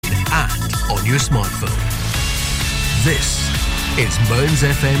on your smartphone. This is Mearns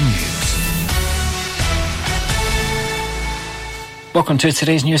FM News. Welcome to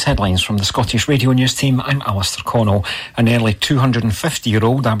today's news headlines from the Scottish Radio News team. I'm Alistair Connell. A nearly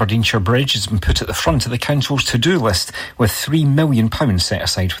 250-year-old Aberdeenshire bridge has been put at the front of the council's to-do list, with £3 million set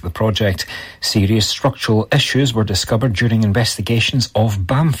aside for the project. Serious structural issues were discovered during investigations of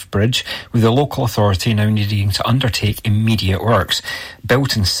Banff Bridge, with the local authority now needing to undertake immediate works.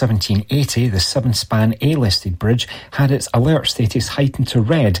 Built in 1780, the 7-span A-listed bridge had its alert status heightened to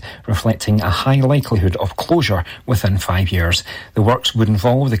red, reflecting a high likelihood of closure within 5 years. The works would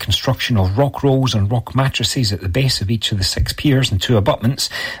involve the construction of rock rolls and rock mattresses at the base of each of the 6 piers and 2 abutments,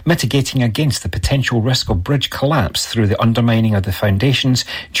 mitigating against the potential risk of bridge collapse through the undermining of the foundations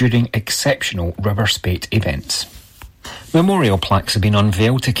during exceptional river spate events. Memorial plaques have been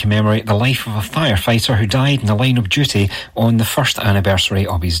unveiled to commemorate the life of a firefighter who died in the line of duty on the first anniversary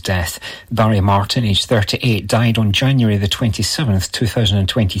of his death. Barry Martin, aged 38, died on January the 27th,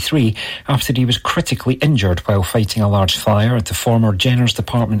 2023, after he was critically injured while fighting a large fire at the former Jenner's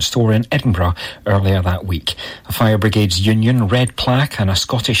department store in Edinburgh earlier that week. A Fire Brigades Union red plaque and a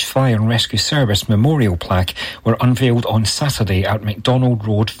Scottish Fire and Rescue Service memorial plaque were unveiled on Saturday at MacDonald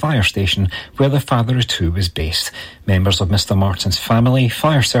Road Fire Station, where the father of two was based. Members of Mr Martin's family,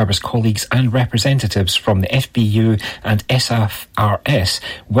 fire service colleagues and representatives from the FBU and SFRS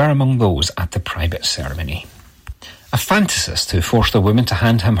were among those at the private ceremony. A fantasist who forced a woman to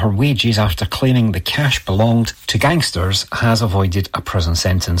hand him her wages after claiming the cash belonged to gangsters has avoided a prison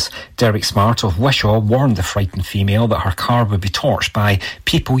sentence. Derek Smart of Wishaw warned the frightened female that her car would be torched by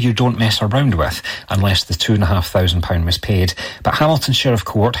people you don't mess around with unless the £2,500 was paid. But Hamilton Sheriff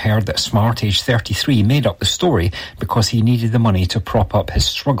Court heard that Smart, aged 33, made up the story because he needed the money to prop up his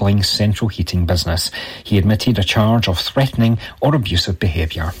struggling central heating business. He admitted a charge of threatening or abusive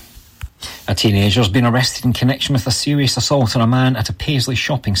behaviour. A teenager has been arrested in connection with a serious assault on a man at a Paisley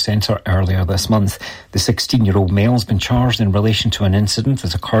shopping centre earlier this month. The 16-year-old male has been charged in relation to an incident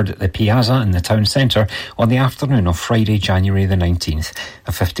that occurred at the Piazza in the town centre on the afternoon of Friday, January the 19th.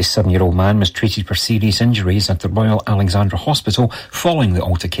 A 57-year-old man was treated for serious injuries at the Royal Alexandra Hospital following the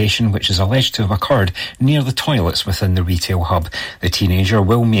altercation, which is alleged to have occurred near the toilets within the retail hub. The teenager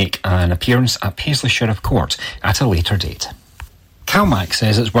will make an appearance at Paisley Sheriff Court at a later date. CalMac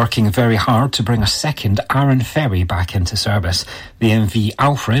says it's working very hard to bring a second Arran ferry back into service. The MV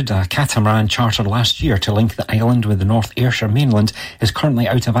Alfred, a catamaran chartered last year to link the island with the North Ayrshire mainland, is currently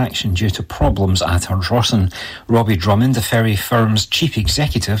out of action due to problems at Ardrossan. Robbie Drummond, the ferry firm's chief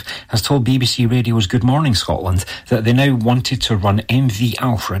executive, has told BBC Radio's Good Morning Scotland that they now wanted to run MV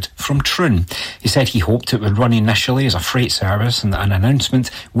Alfred from Troon. He said he hoped it would run initially as a freight service and that an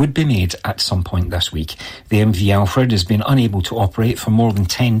announcement would be made at some point this week. The MV Alfred has been unable to operate for more than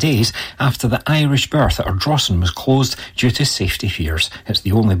 10 days after the Irish berth at Ardrossan was closed due to safety fears. It's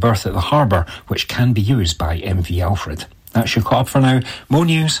the only berth at the harbour which can be used by MV Alfred. That's your caught up for now. More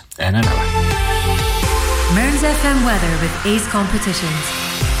news in an hour. Mearns FM weather with Ace Competitions.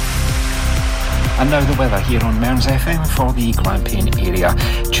 And now the weather here on Mearns FM for the Grampian area.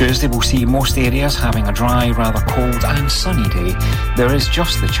 Tuesday will see most areas having a dry, rather cold and sunny day. There is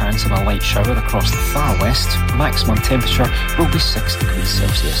just the chance of a light shower across the far west. Maximum temperature will be 6 degrees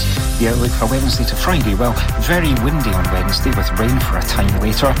Celsius. The outlook for Wednesday to Friday, well, very windy on Wednesday with rain for a time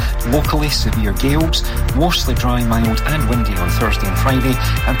later. Locally severe gales, mostly dry, mild and windy on Thursday and Friday,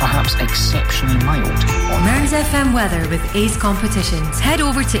 and perhaps exceptionally mild on Mearns FM weather with Ace Competitions. Head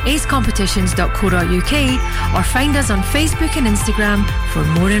over to acecompetitions.co.uk or find us on Facebook and Instagram for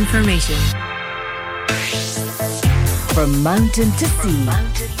more information. From mountain to sea,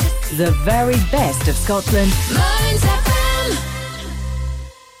 the very best of Scotland. Mearns FM.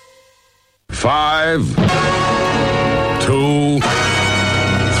 5, 2,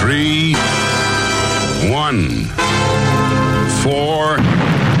 3, 1, 4,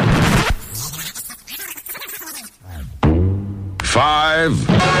 5,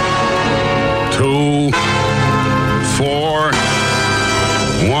 2, 4,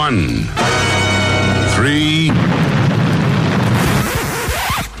 1, 3.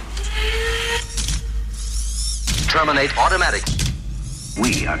 Terminate automatic.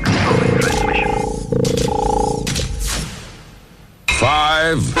 We are controlling transmission.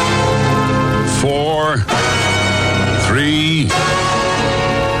 5, 4, 3,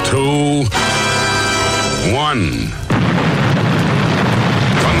 2, 1.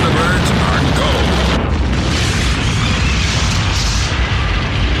 Thunderbirds are go.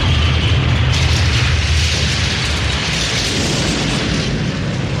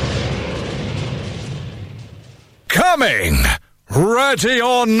 Coming! Ready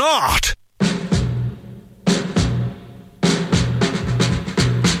or not!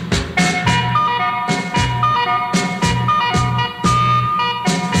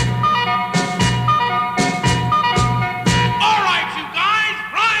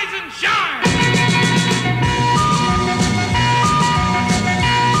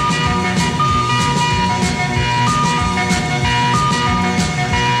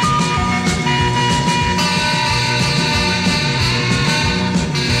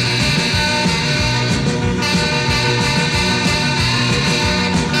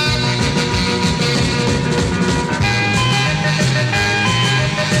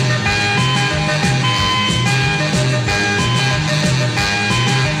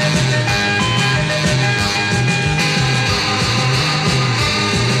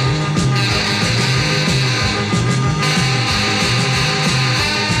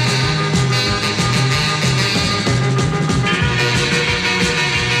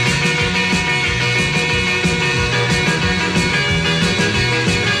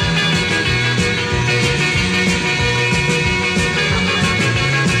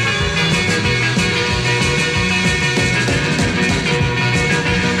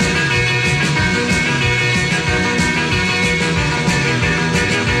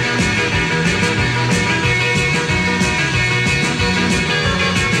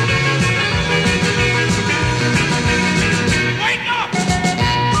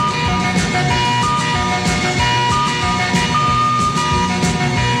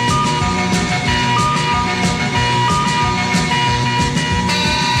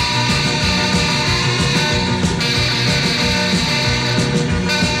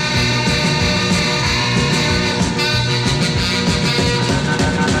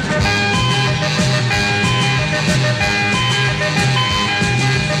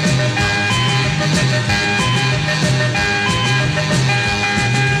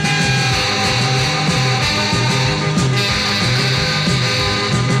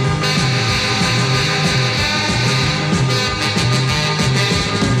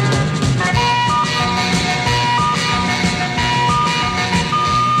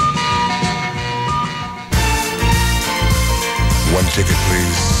 ticket,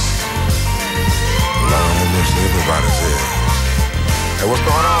 please. Lord have mercy, everybody's here. Hey, what's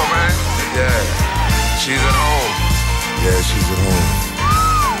going on, man? Yeah, she's at home. Yeah, she's at home.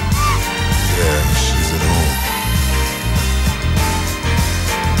 Yeah, she's at home.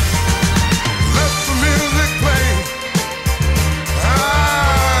 Let the music play.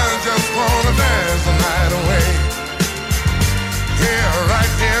 I just wanna dance the night away. Here,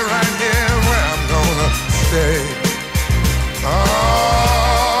 right here, right here, where I'm gonna stay.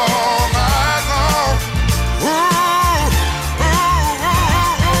 All night long. Ooh, ooh,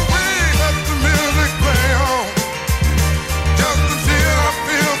 ooh, ooh, let the music play on. Just until I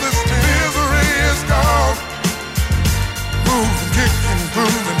feel this misery is gone. Move and kick and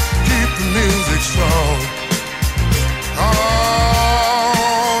groove and keep the music strong.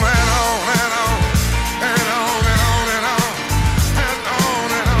 On and on and on and on and on and on and on and on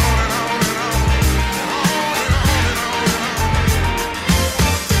and on and on and on.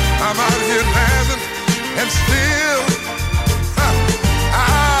 I'm out here dancing and still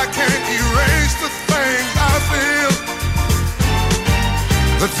I can't erase the things I feel.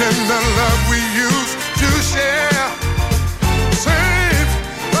 The tender love we used to share seems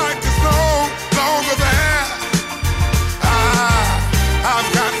like it's no longer there. I've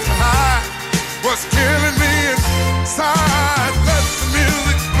got to hide what's killing me inside. Let the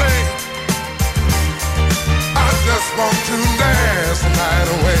music play. I just want to dance the night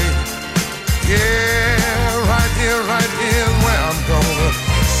away. Yeah, right here is where I'm gonna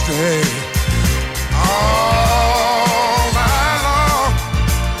stay. All night long.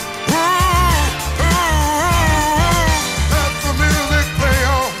 Ooh, ooh, ooh, let the music play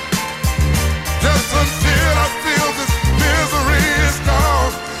on. Just until I feel this misery is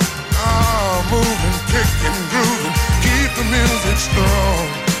gone. Oh, moving, kicking, grooving, keep the music strong.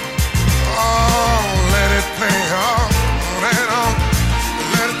 Oh, let it play on and on.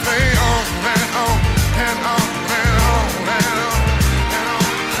 Let it play on and on and on and on and on and on and on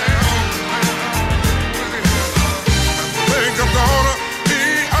and on. I think I'm gonna be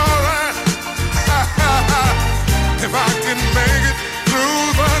alright if I can make it through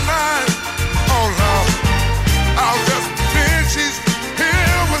the night. Oh Lord, I'll just pretend she's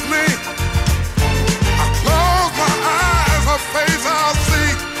here with me. I close my eyes, her face I'll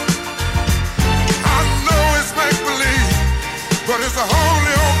see. I know it's make-believe, but it's the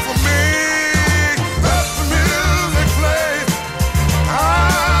only hope for me. Let the music play.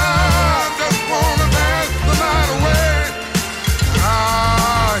 I just wanna dance the night away.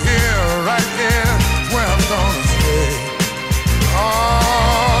 Here, right here, where I'm gonna stay.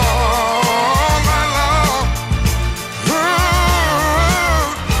 All night long. Ooh,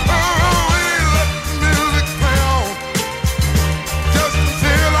 ooh, let the music play on. Just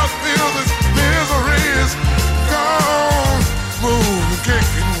until I feel this misery is gone. Move, kick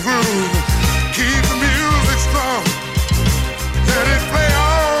and groove, keep the music strong. Let it play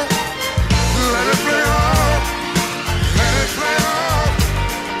on, let it play on, let it play on.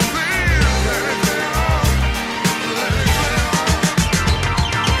 Please, let it play on, let it play on.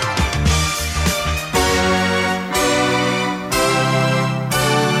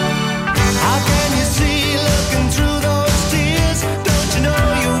 How can you see looking through those tears? Don't you know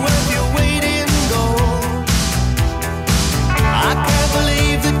you're worth your weight in gold? I can't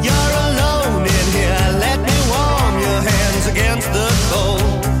believe that you're alone in here. Let me warm your hands against the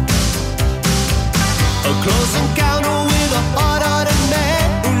cold. A close encounter with a hard-hearted man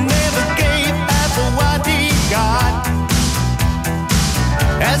who never gave half of what he got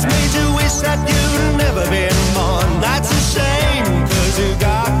has made you wish that you'd never been born. That's a shame, 'cause you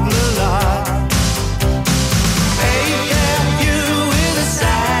got the lot. Hey, yeah, you with a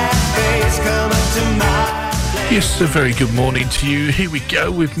sad face come up to my place. Yes, a very good morning to you. Here we go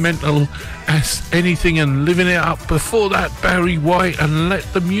with Mental as Anything and Living It Up. Before that, Barry White and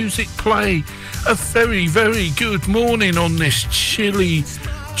Let the Music Play. A very, very good morning on this chilly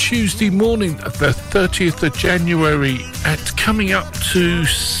Tuesday morning, the 30th of January, at coming up to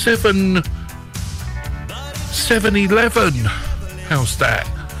 7:11. How's that?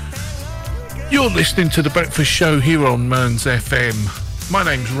 You're listening to The Breakfast Show here on Mearns FM. My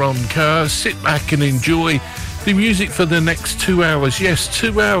name's Ron Kerr. Sit back and enjoy the music for the next 2 hours. Yes,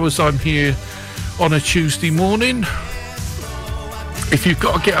 2 hours I'm here on a Tuesday morning. If you've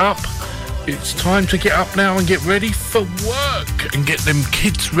got to get up, it's time to get up now and get ready for work and get them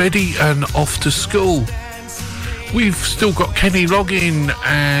kids ready and off to school. We've still got Kenny Loggin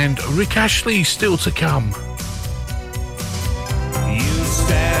and Rick Ashley still to come. You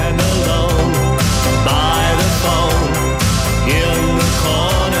stand alone by the phone in the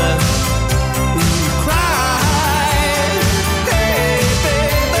corner, cry. Hey,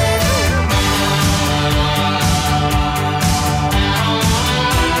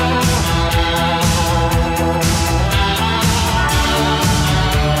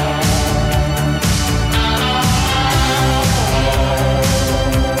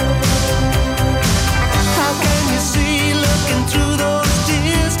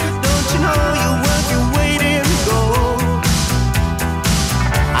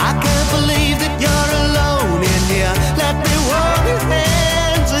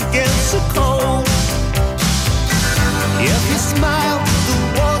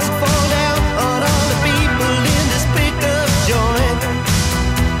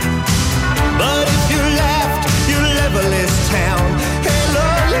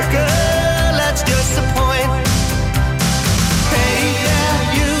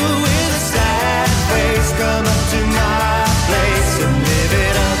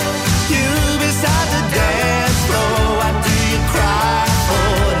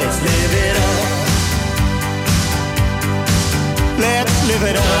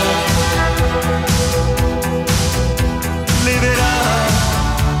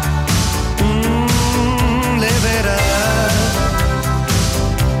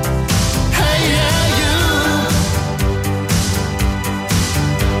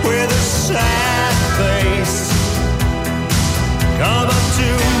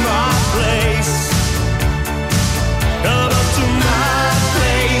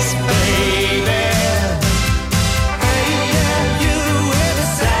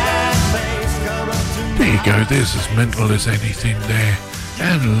 know there's as mental as anything there,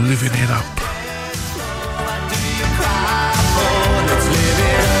 and living it up.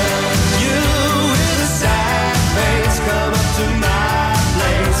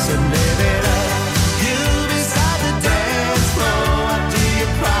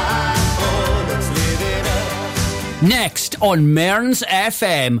 Next on Mearns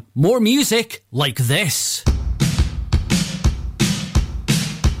FM, more music like this.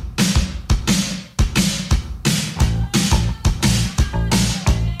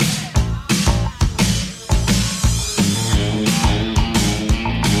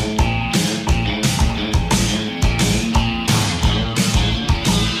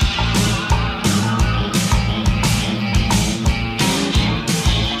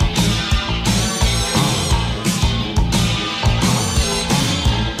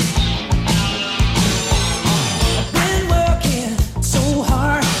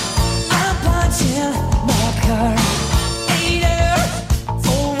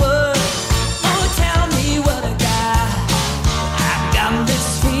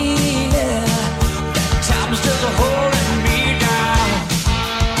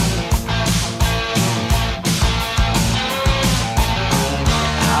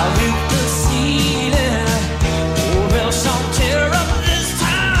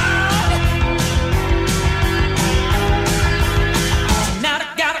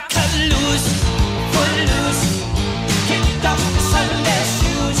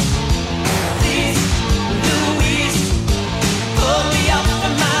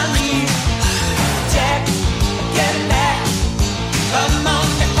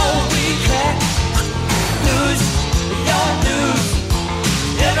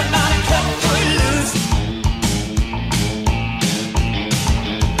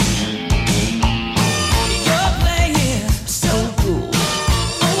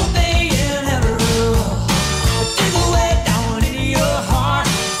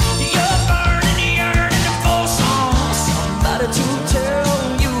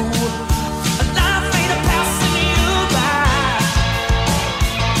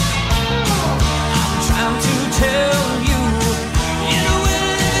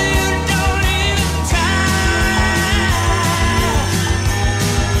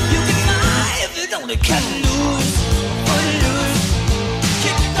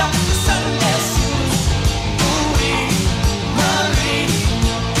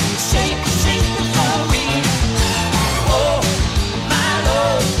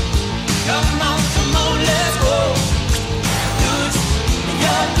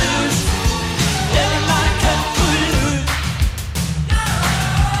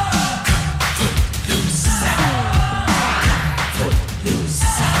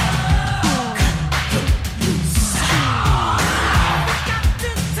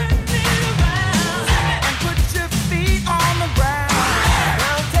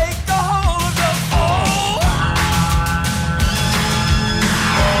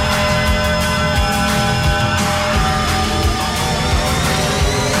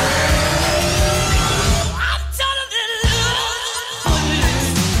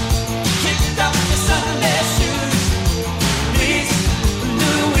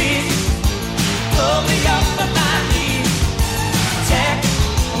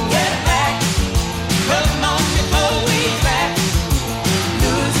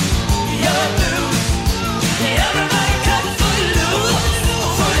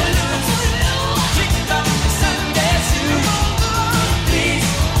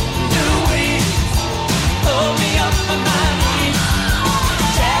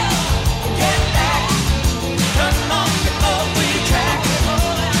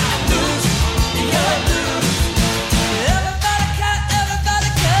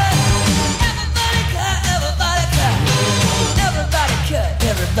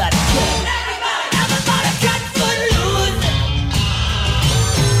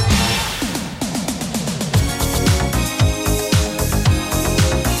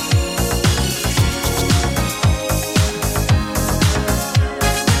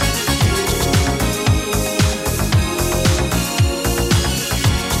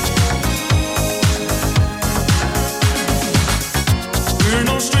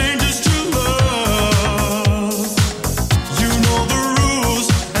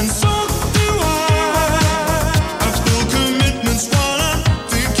 And so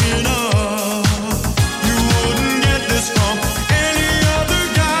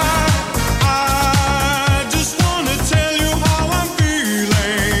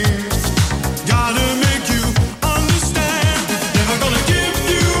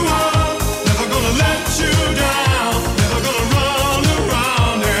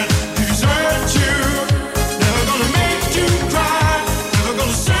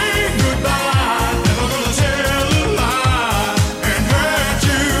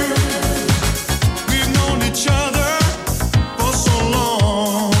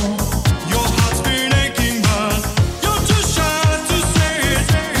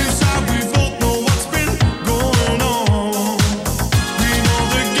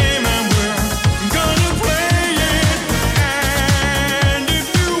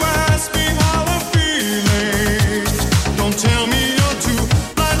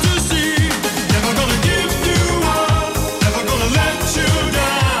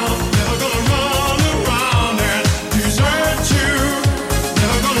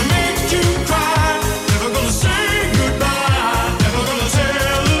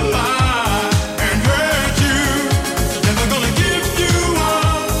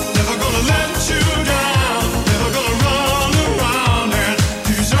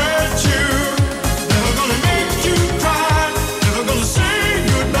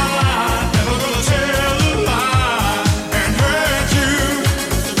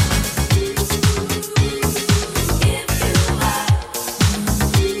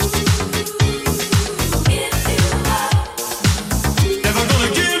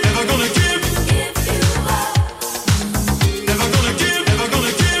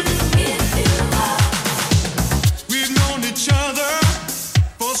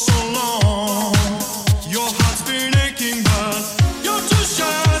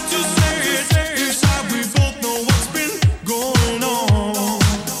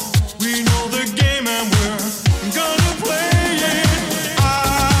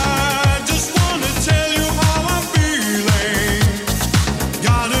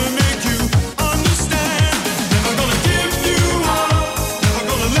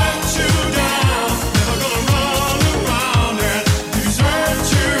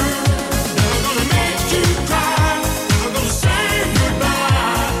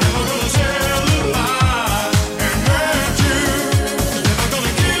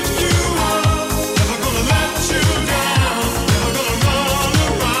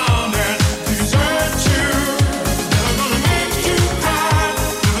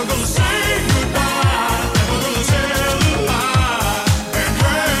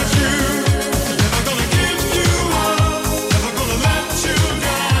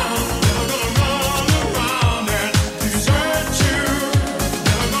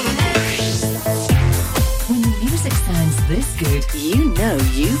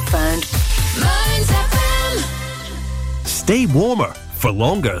You found Mearns FM. Stay warmer for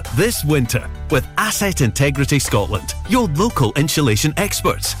longer this winter with Asset Integrity Scotland, your local insulation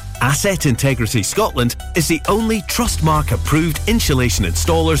experts. Asset Integrity Scotland is the only Trustmark approved insulation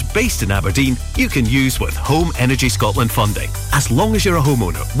installers based in Aberdeen you can use with Home Energy Scotland funding. As long as you're a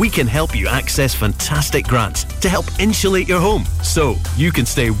homeowner, we can help you access fantastic grants to help insulate your home so you can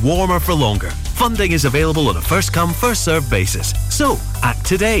stay warmer for longer. Funding is available on a first-come, first-served basis. So, act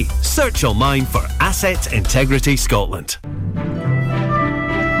today. Search online for Asset Integrity Scotland.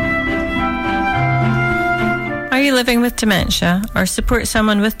 Are you living with dementia or support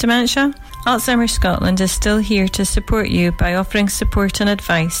someone with dementia? Alzheimer's Scotland is still here to support you by offering support and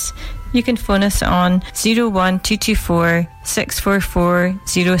advice. You can phone us on 01224 644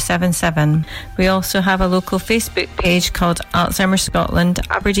 077. We also have a local Facebook page called Alzheimer's Scotland,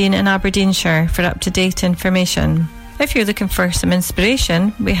 Aberdeen and Aberdeenshire for up-to-date information. If you're looking for some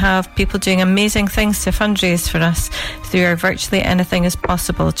inspiration, we have people doing amazing things to fundraise for us through our Virtually Anything is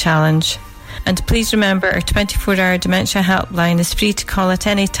Possible challenge. And please remember our 24-hour dementia helpline is free to call at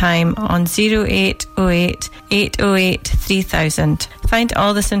any time on 0808 808 3000. Find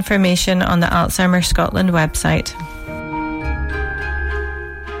all this information on the Alzheimer's Scotland website.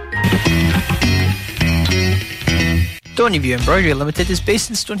 Stoneyview Embroidery Limited is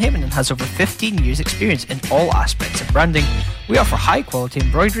based in Stonehaven and has over 15 years experience in all aspects of branding. We offer high quality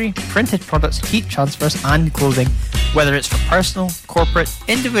embroidery, printed products, heat transfers and clothing. Whether it's for personal, corporate,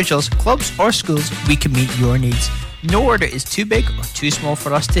 individuals, clubs or schools, we can meet your needs. No order is too big or too small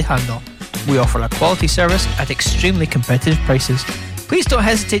for us to handle. We offer a quality service at extremely competitive prices. Please don't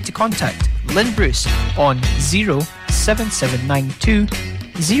hesitate to contact Lynn Bruce on 07792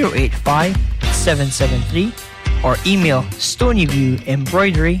 085 773 or email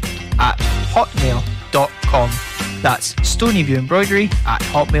stonyviewembroidery@hotmail.com. That's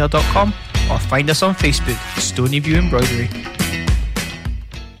stonyviewembroidery@hotmail.com or find us on Facebook, Stonyview Embroidery.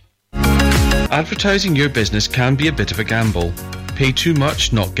 Advertising your business can be a bit of a gamble. Pay too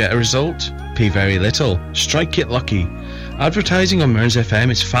much, not get a result. Pay very little, strike it lucky. Advertising on Mearns FM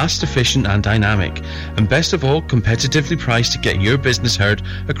is fast, efficient and dynamic, and best of all, competitively priced to get your business heard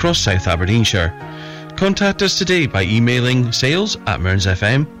across South Aberdeenshire. Contact us today by emailing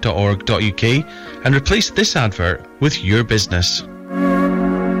sales@mearnsfm.org.uk and replace this advert with your business.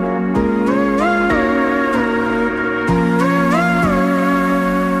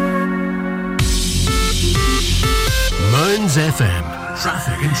 Mearns FM,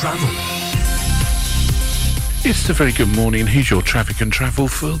 traffic and travel. It's a very good morning. Here's your traffic and travel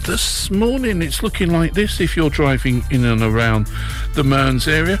for this morning. It's looking like this if you're driving in and around the Mearns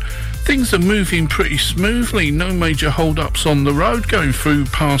area. Things are moving pretty smoothly. No major hold-ups on the road going through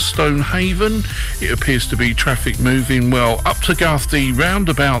past Stonehaven. It appears to be traffic moving well. Up to Garthdee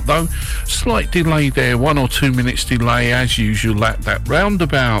roundabout though. Slight delay there, 1 or 2 minutes delay as usual at that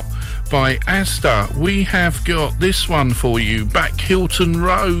roundabout. By Asda, we have got this one for you. Back Hilton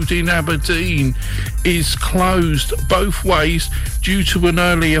Road in Aberdeen is closed both ways due to an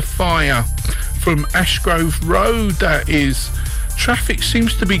earlier fire. From Ashgrove Road, that is. Traffic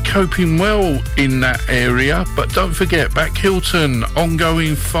seems to be coping well in that area, but don't forget, Back Hilton,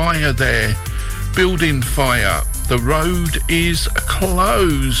 ongoing fire there. Building fire. The road is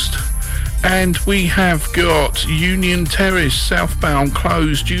closed. And we have got Union Terrace southbound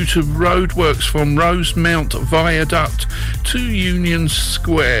closed due to roadworks from Rosemount Viaduct to Union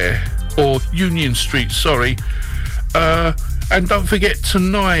Square, or Union Street, sorry. And don't forget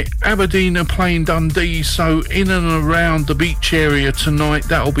tonight, Aberdeen are playing Dundee, so in and around the beach area tonight,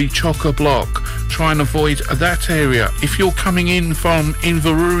 that'll be chock-a-block. Try and avoid that area. If you're coming in from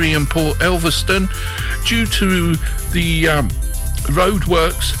Inverurie and Port Elverston, due to the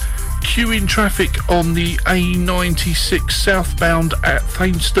roadworks, queuing traffic on the A96 southbound at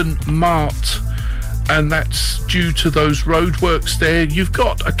Thainston Mart, and that's due to those roadworks there. You've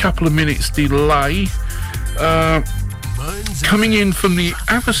got a couple of minutes delay. Coming in from the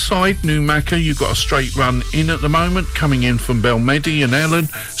other side, Newmarket, you've got a straight run in at the moment. Coming in from Belmedi and Ellen,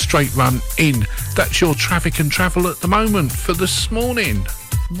 straight run in. That's your traffic and travel at the moment for this morning.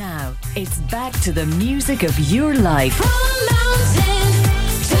 Now, it's back to the music of your life. From mountain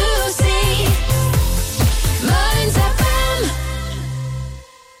to sea, Mearns FM.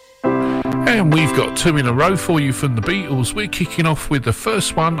 And we've got two in a row for you from the Beatles. We're kicking off with the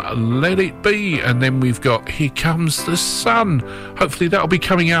first one, Let It Be, and then we've got Here Comes the Sun. Hopefully that'll be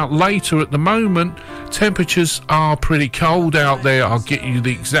coming out later. At the moment, temperatures are pretty cold out there. I'll get you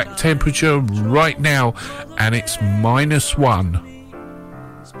the exact temperature right now, and it's -1.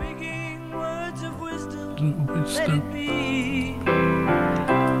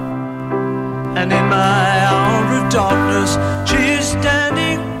 And in my hour of darkness, she is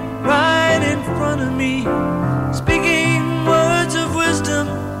standing right in front of me, speaking words of wisdom.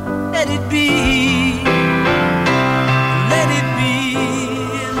 Let it be, let it be,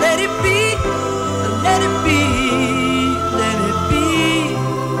 let it be, let it be, let it be.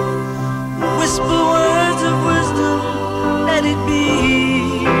 Whisper words of wisdom, let it be.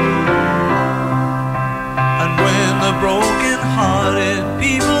 And when the broken-hearted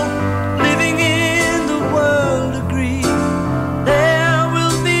people living in the world agree, there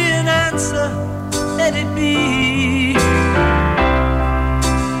will be an answer, let it be.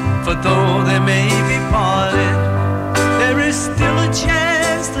 For though they may be parted, there is still a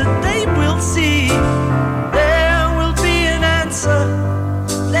chance that they will see. There will be an answer,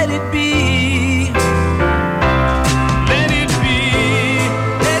 let it be. Let it be,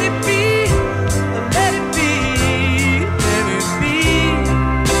 let it be, let it be, let it be.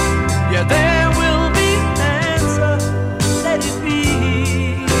 Yeah, there will be an answer, let it be.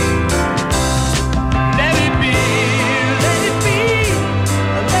 Let it be, let it be,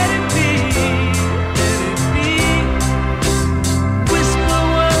 let it be, let it be. Whisper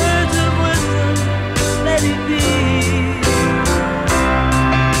words of wisdom, let it be.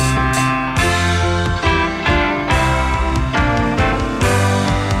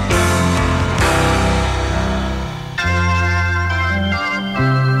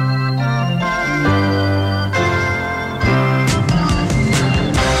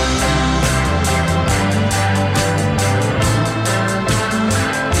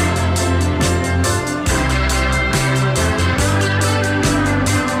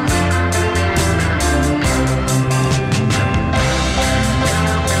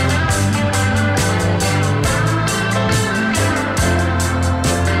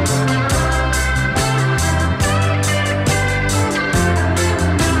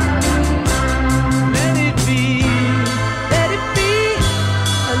 Let it be, let it be,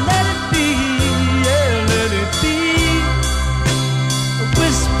 let it be, yeah, let it be.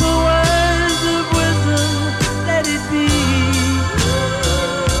 Whisper words of wisdom, let it be.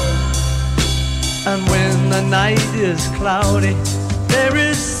 And when the night is cloudy, there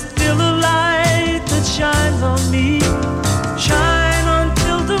is still a light that shines on me. Shine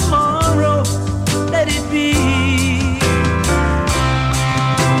until tomorrow, let it be.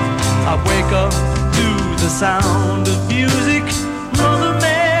 I wake up to the sound of music. Mother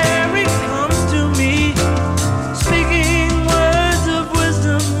Mary comes to me, speaking words of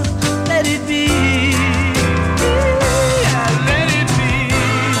wisdom. Let it be. Yeah, let it be.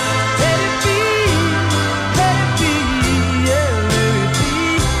 Let it be. Let it be. Yeah, let it be.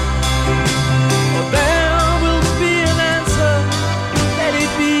 There will be an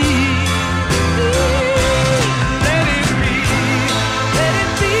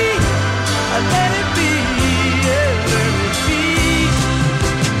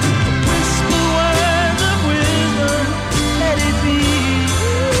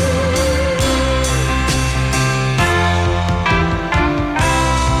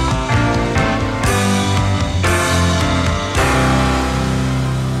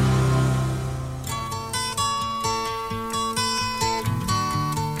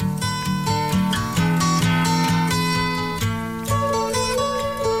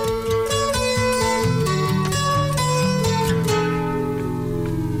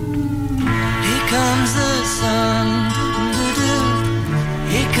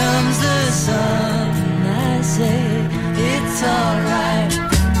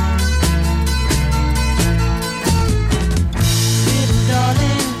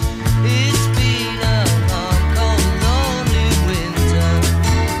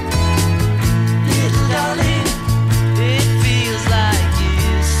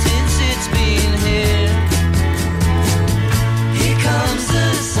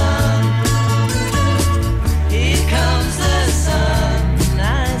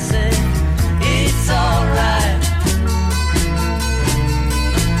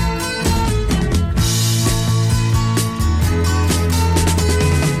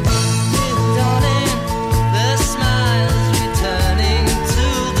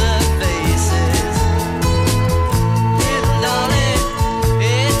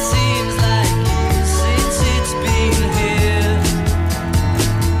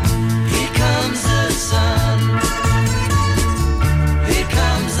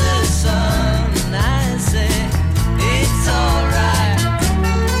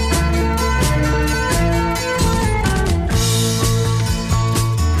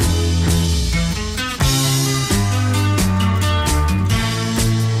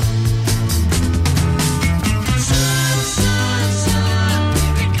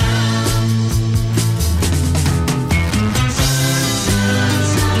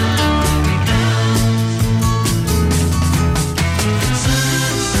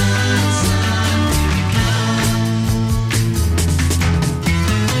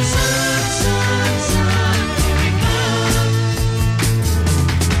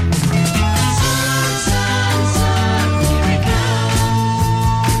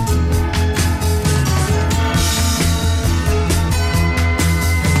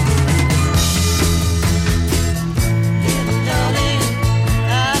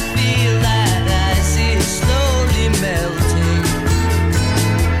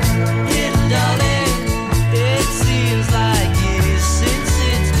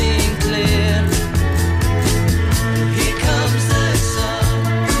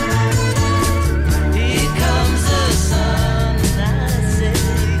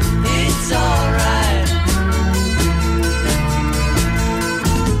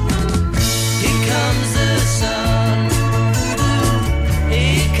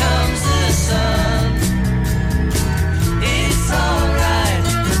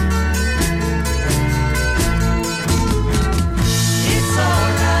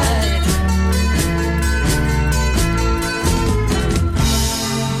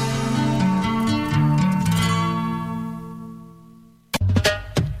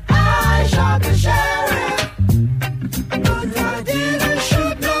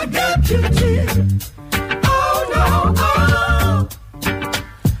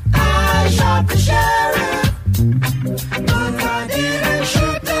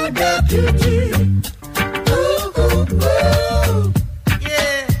deputy. Ooh, ooh, ooh.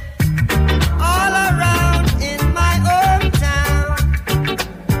 Yeah. All around in my hometown,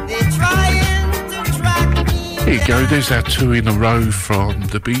 they're trying to track me. Here you go, there's our two in a row from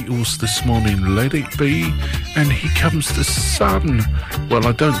the Beatles this morning, Let It Be and Here Comes the Sun. Well,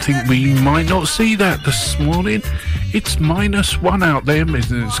 I don't think we might not see that this morning. It's -1 out there, and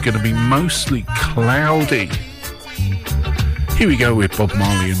it's going to be mostly cloudy. Here we go with Bob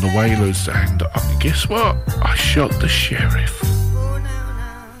Marley and the Wailers, and guess what? I shot the sheriff.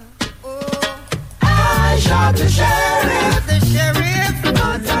 I shot the sheriff,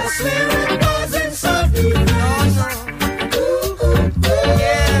 but I swear it wasn't self-defense. Ooh, ooh, ooh.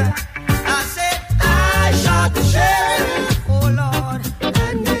 Yeah, I said I shot the sheriff, oh Lord,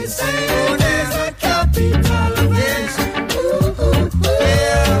 and they say there's a capital offense. Ooh, ooh, ooh.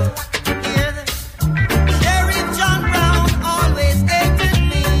 Yeah, Sheriff John Brown always hated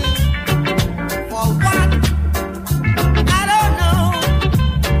me. For what? I don't know.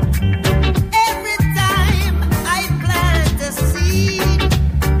 Every time I plant a seed,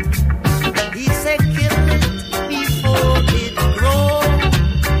 he said kill it before it grows.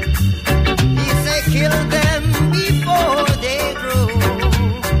 He said kill them before they grow.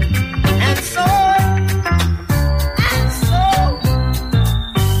 And so,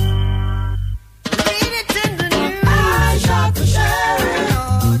 read it in the news. I shot the sheriff,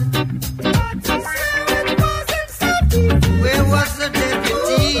 but the sheriff wasn't self-defense. Where was the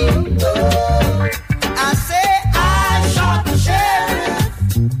deputy? I say I shot the sheriff,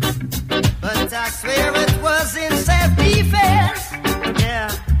 but I swear it was in self-defense. Yeah.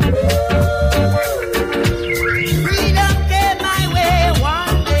 Freedom came my way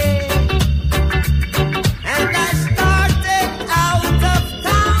one day, and I started out of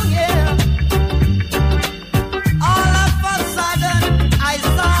town, yeah. All of a sudden, I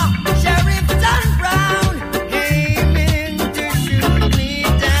saw Sheriff John Brown aiming to shoot me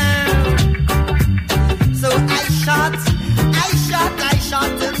down. So I shot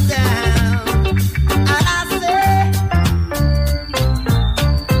him down. And I said,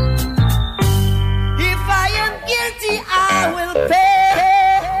 if I am guilty, I will pay.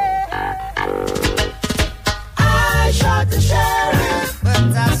 I shot the sheriff,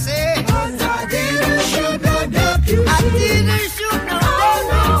 but I say, I didn't shoot no deputy. I didn't shoot no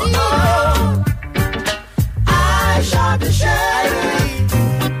deputy. I shot the sheriff,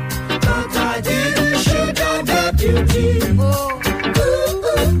 but I didn't shoot no deputy.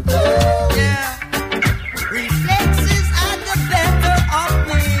 Yeah. Reflexes are the better of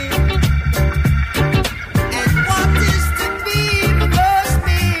me, and what is to be must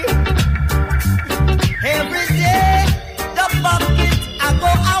be. Every day the bucket I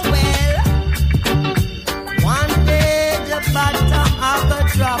go a well. One day the bottom I go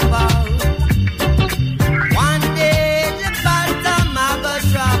drop out. One day the bottom I go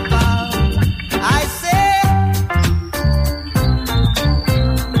drop out. I say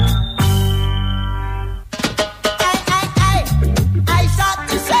I shot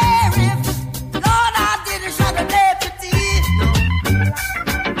the sheriff. Lord, I didn't shot the deputy. No.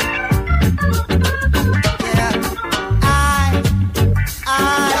 Yeah, I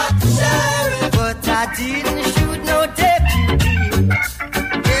shot the sheriff, but I didn't shoot no deputy.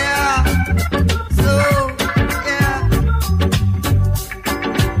 Yeah, so yeah.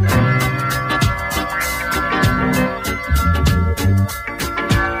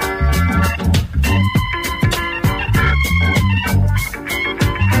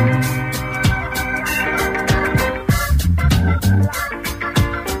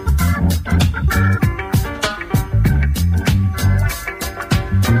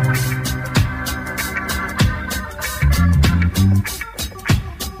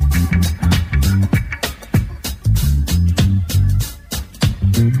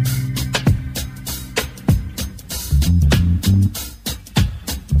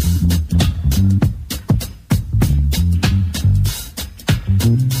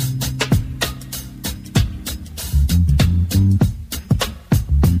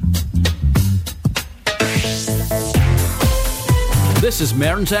 This is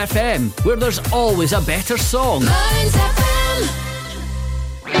Mearns FM, where there's always a better song. Mearns FM.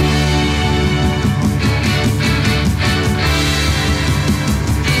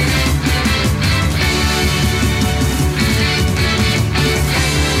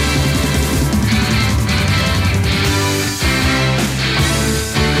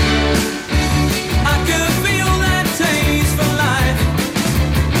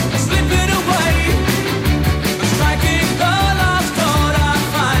 Striking the last chord I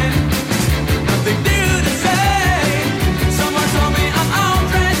find. Nothing new to say.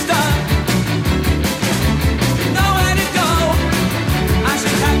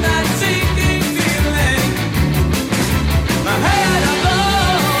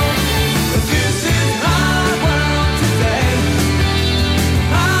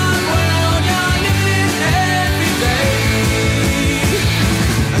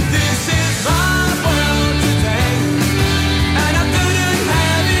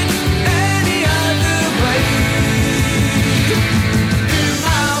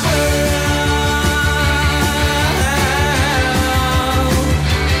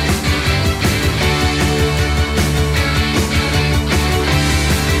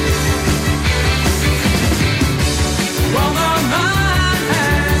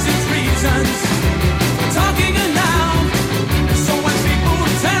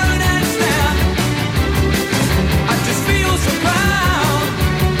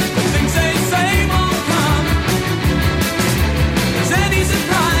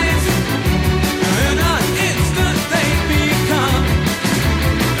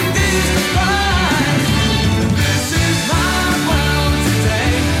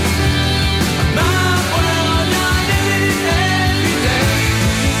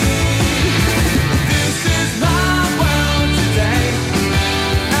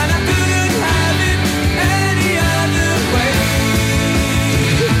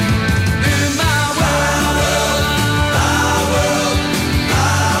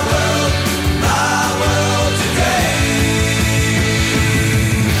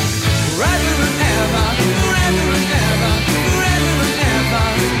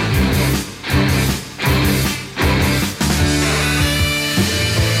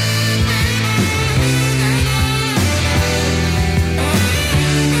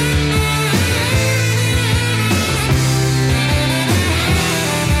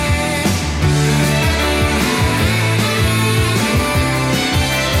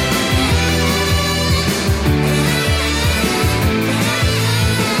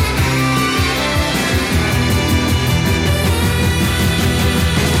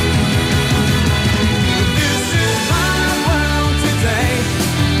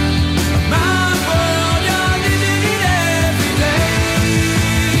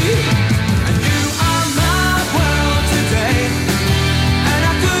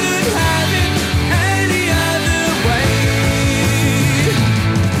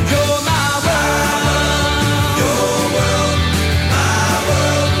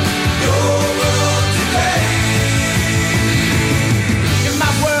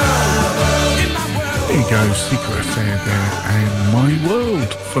 My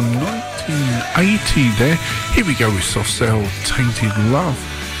World from 1980 there. Here we go with Soft Cell, Tainted Love.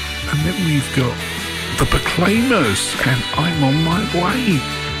 And then we've got The Proclaimers and I'm on My Way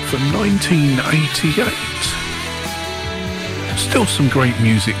from 1988. Still some great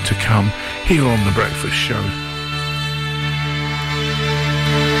music to come here on The Breakfast Show.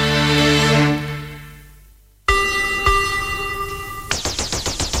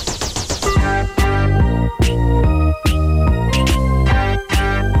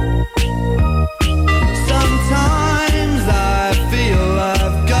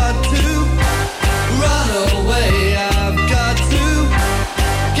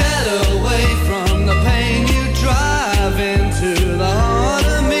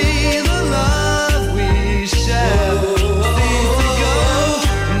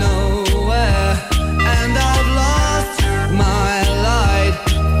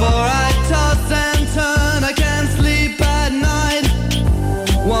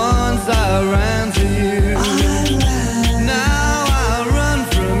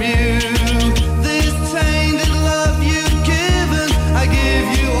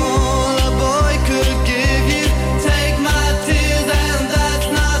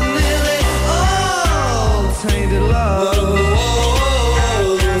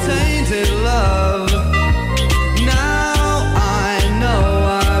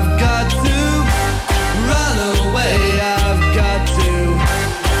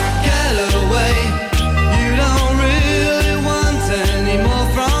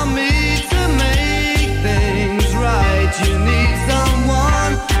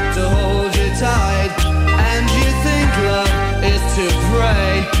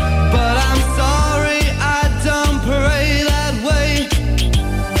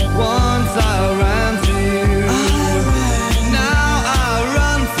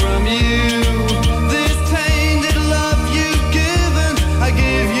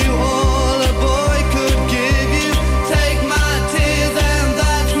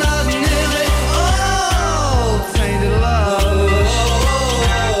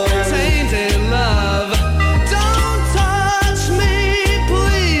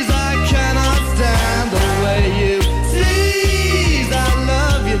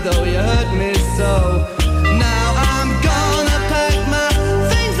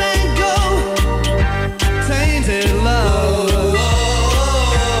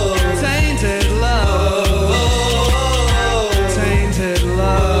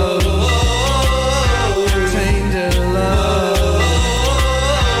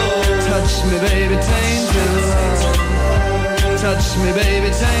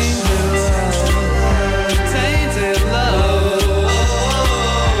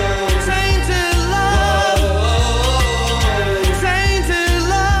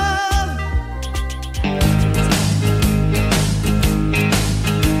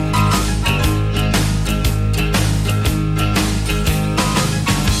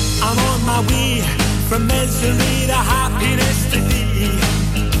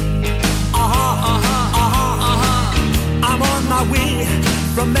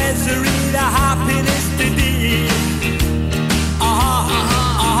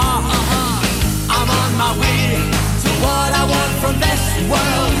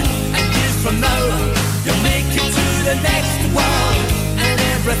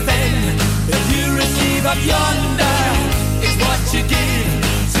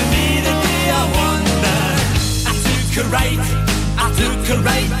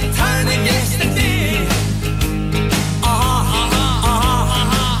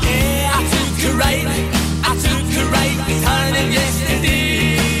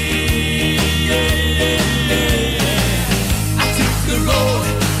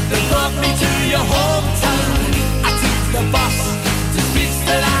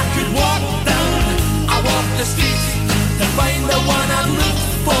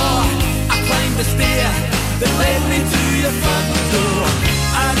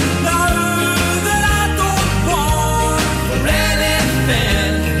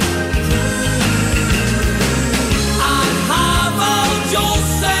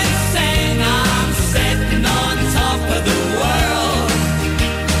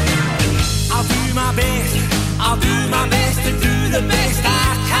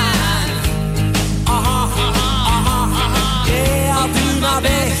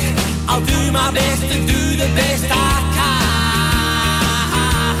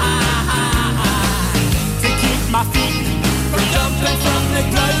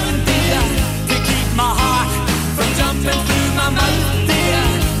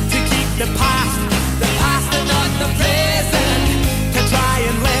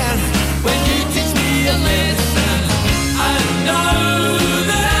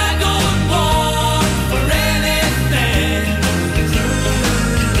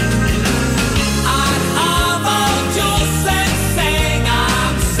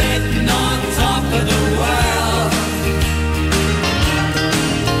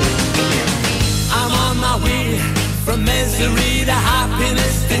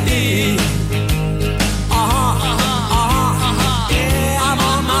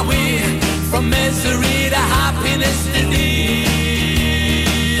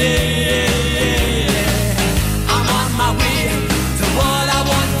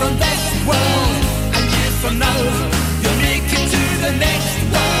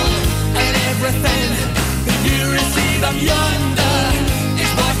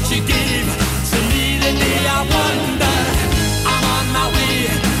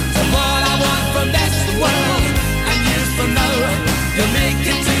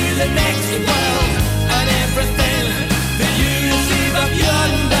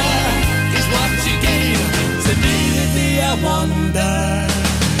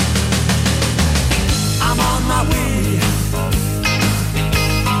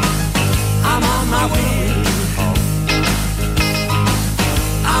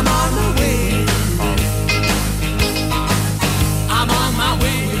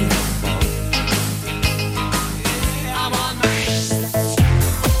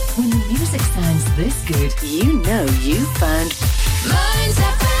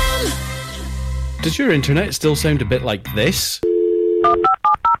 Does your internet still sound a bit like this?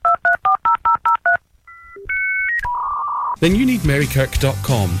 Then you need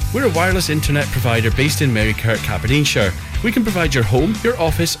Marykirk.com. We're a wireless internet provider based in Marykirk, Aberdeenshire. We can provide your home, your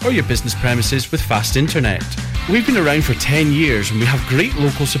office or your business premises with fast internet. We've been around for 10 years and we have great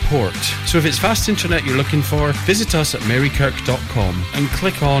local support. So if it's fast internet you're looking for, visit us at Marykirk.com and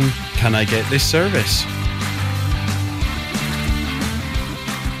click on Can I Get This Service?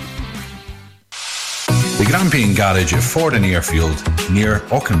 The Grampian Garage at Ford and Airfield, near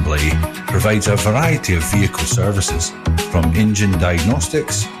Auchenblay, provides a variety of vehicle services, from engine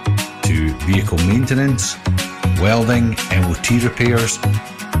diagnostics to vehicle maintenance, welding, MOT repairs,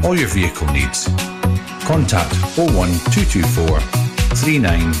 all your vehicle needs. Contact 01224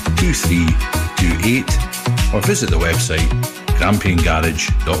 392328 or visit the website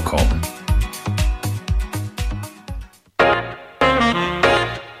grampiangarage.com.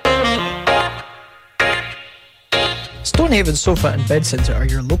 Stonehaven Sofa and Bed Centre are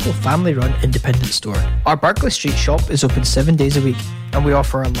your local family-run independent store. Our Berkeley Street shop is open 7 days a week, and we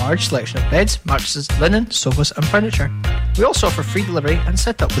offer a large selection of beds, mattresses, linen, sofas and furniture. We also offer free delivery and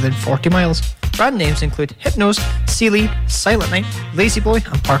set up within 40 miles. Brand names include Hypnose, Sealy, Silent Night, Lazy Boy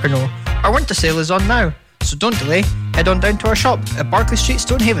and Parker Knoll. Our winter sale is on now, so don't delay. Head on down to our shop at Berkeley Street,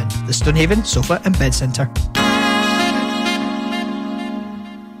 Stonehaven, the Stonehaven Sofa and Bed Centre.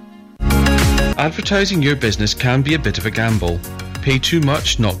 Advertising your business can be a bit of a gamble. Pay too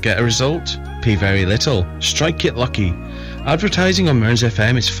much, not get a result. Pay very little, strike Get Lucky. Advertising on Mearns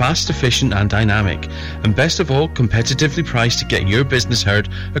FM is fast, efficient and dynamic, and best of all, competitively priced to get your business heard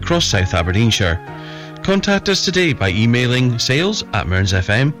across South Aberdeenshire. Contact us today by emailing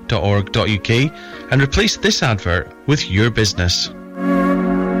sales@mearnsfm.org.uk and replace this advert with your business.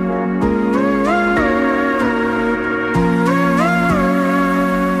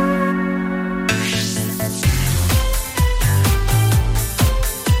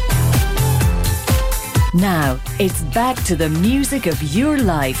 Now, it's back to the music of your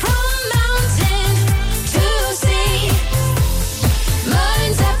life. From mountain to sea,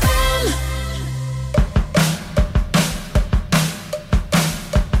 Mearns FM.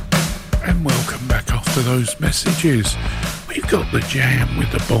 And welcome back after those messages. We've got The Jam with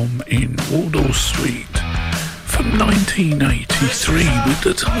the Bomb in Wardour Street from 1983, with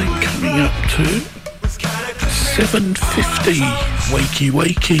the time coming up to 7:50. Wakey,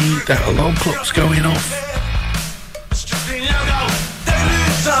 wakey, that alarm clock's going off.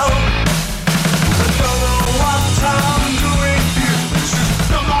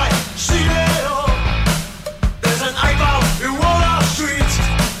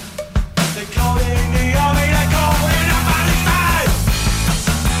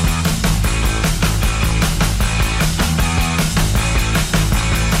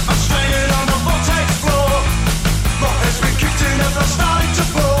 Starting to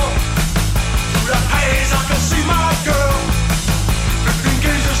fall through the haze, I can see my girl.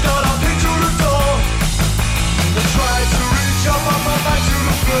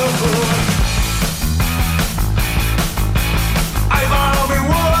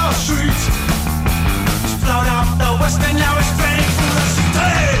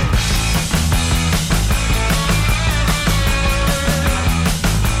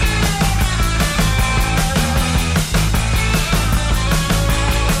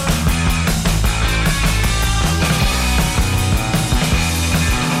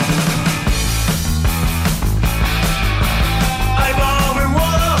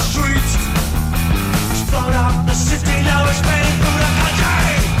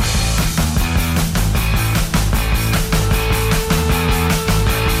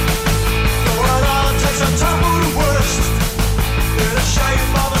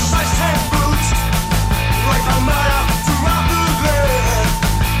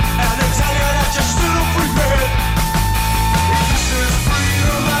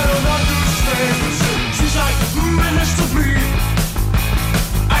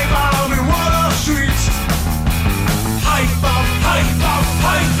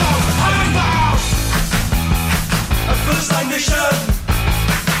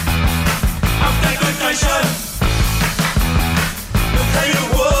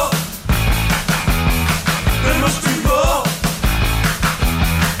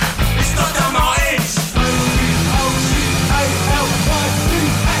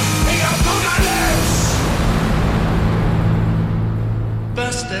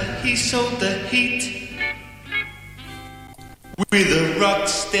 he sold the heat with a rock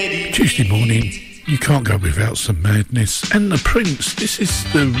steady Tuesday morning, You can't go without some madness. And the Prince, this is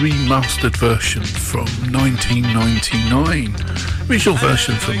the remastered version from 1999. Original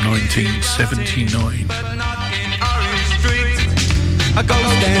version from 1979. A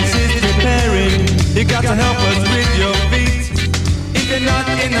ghost dance is preparing. You got to help us with your feet. If you're not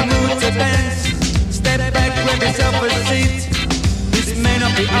in the mood to dance, step back, grab yourself a seat. This may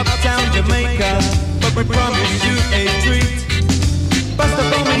not be uptown Jamaica, but we promise you a treat. Bust up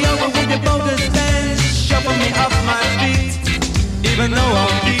on me over with your bogus dance, shuffle me off my feet. Even though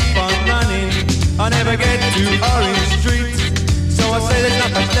I'll keep on running, I'll never get to Orange Street. So I say there's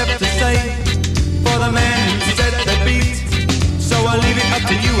not much left to say for the man who set the beat. So I'll leave it up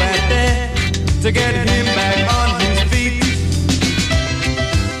to you out there to get him back on his feet.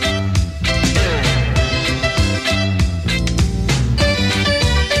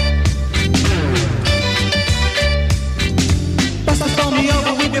 Bust me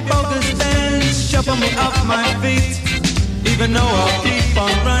over with your bogus dance, shuffle me off my feet. Even though I'll keep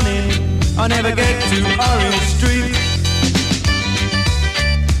on running, I'll never get to Orange Street.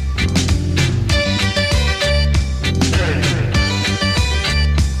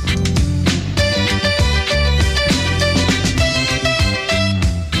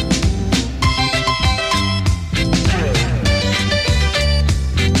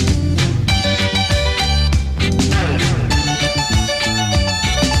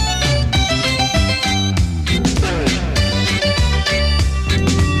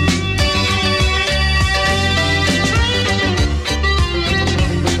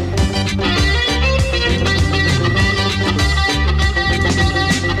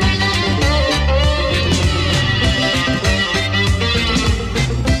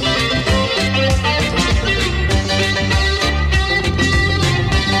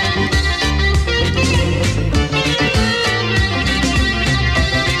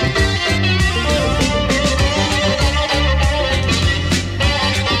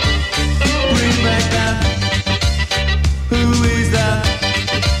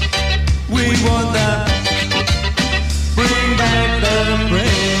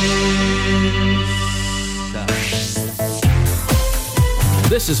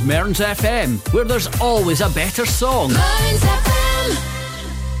 This is Mearns FM, where there's always a better song. Mearns FM.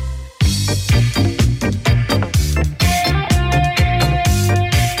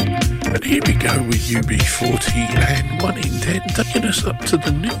 And here we go with UB40 and 1 in 10, taking us up to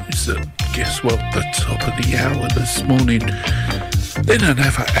the news at, guess what, the top of the hour this morning. Then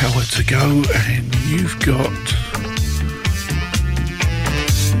another hour to go, and you've got...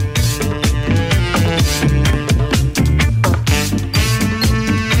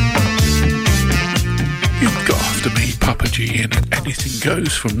 After me, Papa G, and anything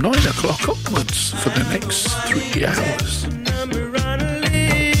goes from 9 o'clock onwards for the next 3 hours. I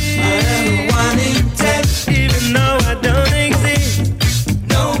am 1 in 10, even though I don't exist.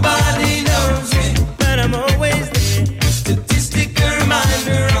 Nobody knows me, but I'm always there. Statistical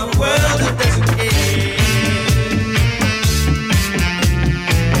reminder of a world that doesn't care.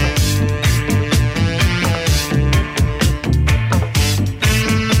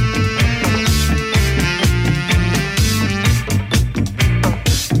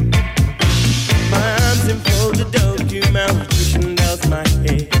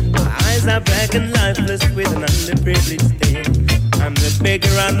 Black and lifeless with an underprivileged stare. I'm the beggar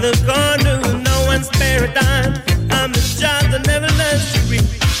on the corner with no one spare a dime. I'm the job that never learns to read,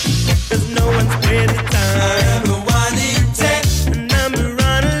 'cause no one's paid the time. I am the 1 in 10, and I'm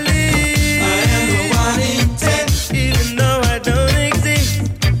around to leave. I am the 1 in 10, even though I don't exist.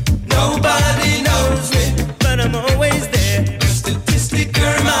 Nobody knows me, but I'm always there. A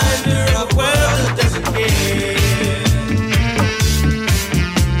statistical reminder of a world that doesn't care.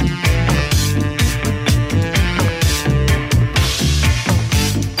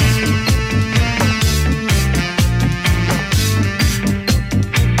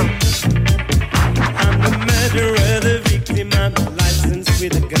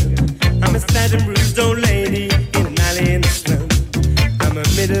 With a gun. I'm a sad and bruised old lady in an alley in the slum. I'm a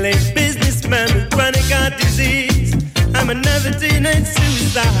middle-aged businessman with chronic heart disease. I'm another teenage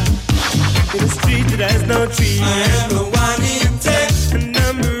suicide in a street that has no trees. I am the 1 in 10, and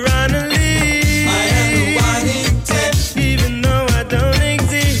I'm around to leave. I am the 1 in 10, even though I don't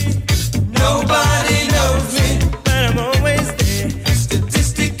exist. Nobody knows me, but I'm always there. A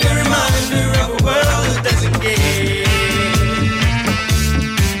statistical reminder of a world that doesn't care.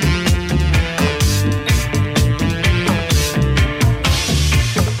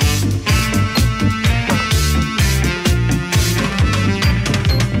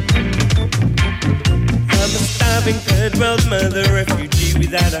 Third world mother, refugee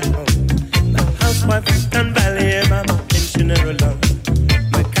without a home. My housewife from Sun Valley, I'm a pensioner alone.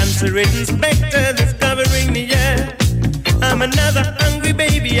 My cancer-ridden specter that's covering me, yeah. I'm another hungry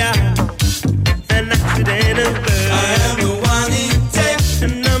baby, I'm an accidental bird. I am the one in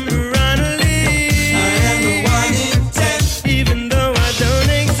 10, and number on a list. I am the one in 10, even though I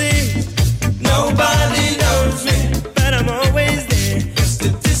don't exist. Nobody knows me, but I'm always there. A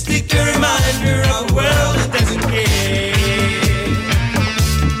statistic, a reminder of a world that doesn't care.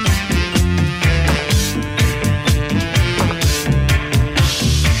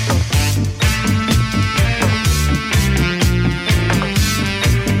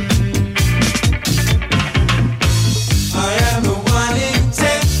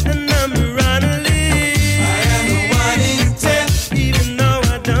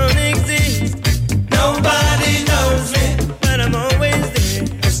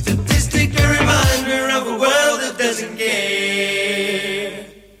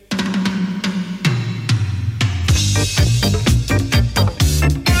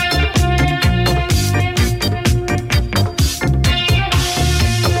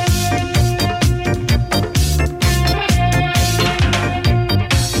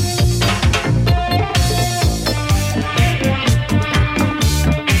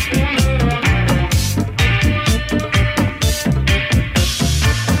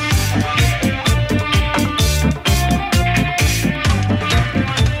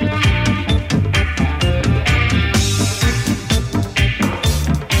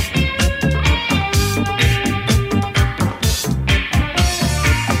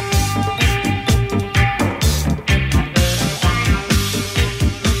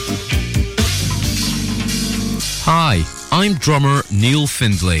 I'm drummer Neil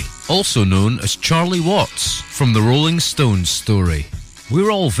Findlay, also known as Charlie Watts from the Rolling Stones story.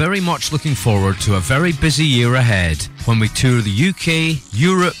 We're all very much looking forward to a very busy year ahead when we tour the UK,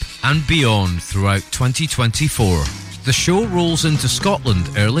 Europe and beyond throughout 2024. The show rolls into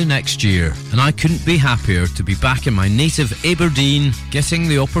Scotland early next year, and I couldn't be happier to be back in my native Aberdeen, getting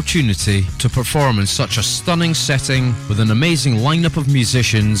the opportunity to perform in such a stunning setting with an amazing lineup of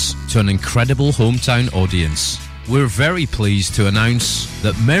musicians to an incredible hometown audience. We're very pleased to announce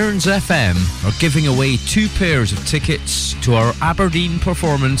that Mearns FM are giving away 2 pairs of tickets to our Aberdeen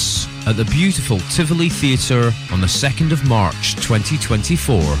performance at the beautiful Tivoli Theatre on the 2nd of March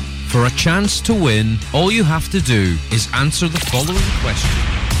 2024. For a chance to win, all you have to do is answer the following question.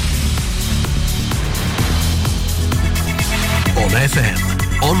 On FM,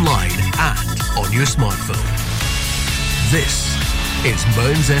 online and on your smartphone. This is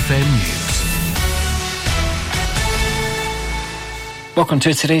Mearns FM News. Welcome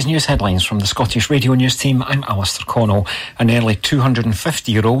to today's news headlines from the Scottish Radio News team. I'm Alistair Connell. A nearly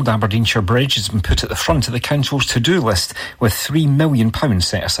 250-year-old Aberdeenshire bridge has been put at the front of the council's to-do list with £3 million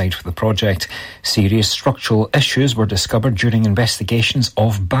set aside for the project. Serious structural issues were discovered during investigations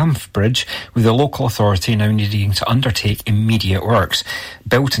of Banff Bridge, with the local authority now needing to undertake immediate works.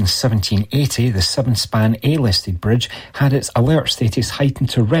 Built in 1780, the 7-span A-listed bridge had its alert status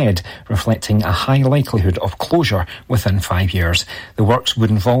heightened to red, reflecting a high likelihood of closure within 5 years. The works would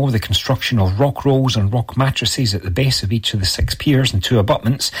involve the construction of rock rolls and rock mattresses at the base of each of the 6 piers and 2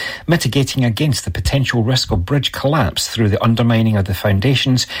 abutments, mitigating against the potential risk of bridge collapse through the undermining of the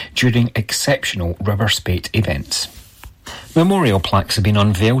foundations during exceptional river spate events. Memorial plaques have been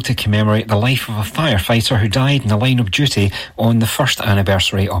unveiled to commemorate the life of a firefighter who died in the line of duty on the first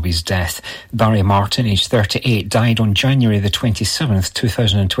anniversary of his death. Barry Martin, aged 38, died on January the 27th,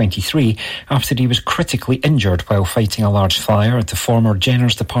 2023, after he was critically injured while fighting a large fire at the former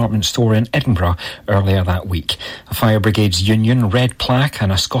Jenner's department store in Edinburgh earlier that week. A Fire Brigades Union red plaque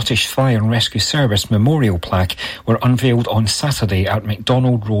and a Scottish Fire and Rescue Service memorial plaque were unveiled on Saturday at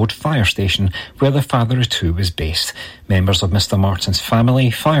MacDonald Road Fire Station, where the father of 2 was based. Members of Mr Martin's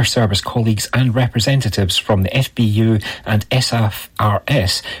family, fire service colleagues and representatives from the FBU and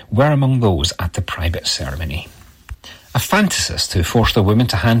SFRS were among those at the private ceremony. A fantasist who forced a woman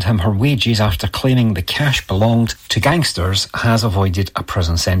to hand him her wages after claiming the cash belonged to gangsters has avoided a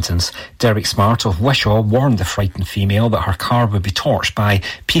prison sentence. Derek Smart of Wishaw warned the frightened female that her car would be torched by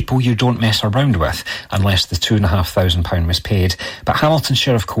people you don't mess around with unless the £2,500 was paid. But Hamilton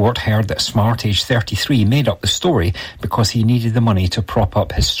Sheriff Court heard that Smart, aged 33, made up the story because he needed the money to prop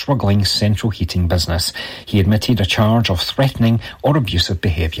up his struggling central heating business. He admitted a charge of threatening or abusive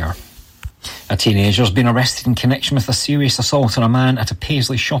behaviour. A teenager has been arrested in connection with a serious assault on a man at a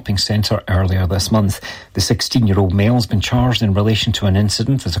Paisley shopping centre earlier this month. The 16-year-old male has been charged in relation to an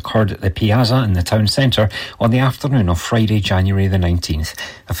incident that occurred at the Piazza in the town centre on the afternoon of Friday, January the 19th.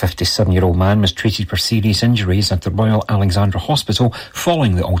 A 57-year-old man was treated for serious injuries at the Royal Alexandra Hospital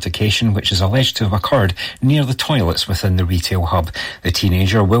following the altercation, which is alleged to have occurred near the toilets within the retail hub. The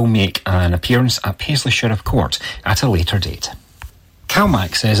teenager will make an appearance at Paisley Sheriff Court at a later date.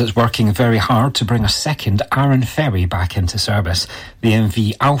 CalMac says it's working very hard to bring a second Arran ferry back into service. The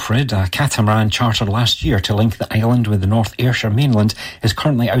MV Alfred, a catamaran chartered last year to link the island with the North Ayrshire mainland, is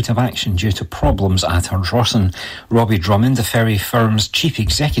currently out of action due to problems at Ardrossan. Robbie Drummond, the ferry firm's chief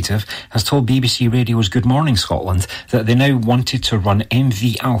executive, has told BBC Radio's Good Morning Scotland that they now wanted to run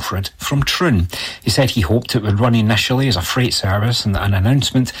MV Alfred from Troon. He said he hoped it would run initially as a freight service and that an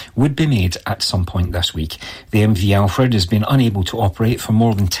announcement would be made at some point this week. The MV Alfred has been unable to operate for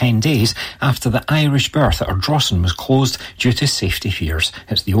more than 10 days after the Irish berth at Ardrossan was closed due to safety fears.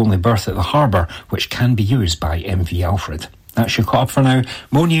 It's the only berth at the harbour which can be used by MV Alfred. That's your caught up for now.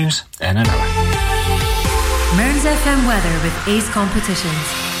 More news in an hour. Mearns FM weather with Ace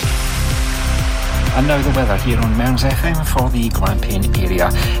Competitions. And now the weather here on Mearns FM for the Grampian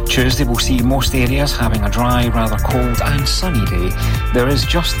area. Tuesday we'll see most areas having a dry, rather cold and sunny day. There is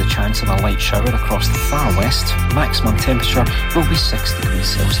just the chance of a light shower across the far west. Maximum temperature will be 6 degrees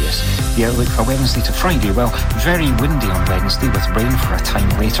Celsius. The outlook for Wednesday to Friday, well, very windy on Wednesday with rain for a time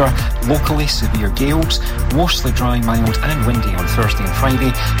later. Locally severe gales. Mostly dry, mild and windy on Thursday and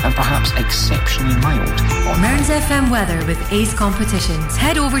Friday, and perhaps exceptionally mild on Mearns FM weather with Ace Competitions.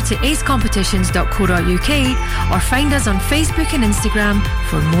 Head over to acecompetitions.co.uk or find us on Facebook and Instagram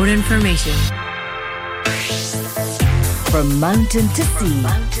for more information. From mountain to sea,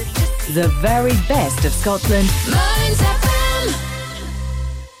 the very best of Scotland. Mearns FM.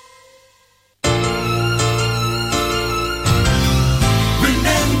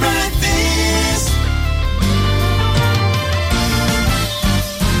 Remember this.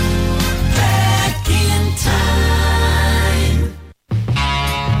 Back in time.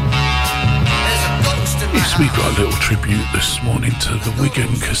 Yes, we've got a little tribute this morning to the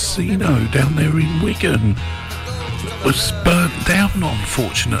Wigan Casino down there in Wigan. It was burnt down,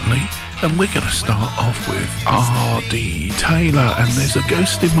 unfortunately, and we're going to start off with R.D. Taylor and There's a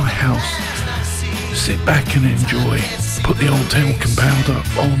Ghost in My House. Sit back and enjoy. Put the old talcum powder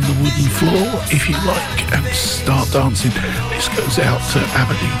on the wooden floor if you like and start dancing. This goes out to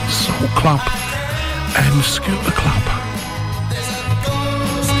Aberdeen Soul Club and Scooter Club.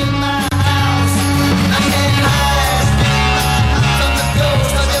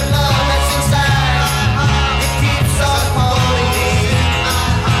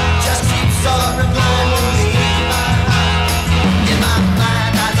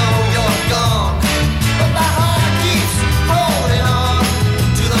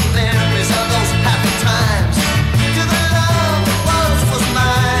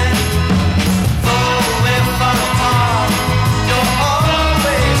 Fall apart.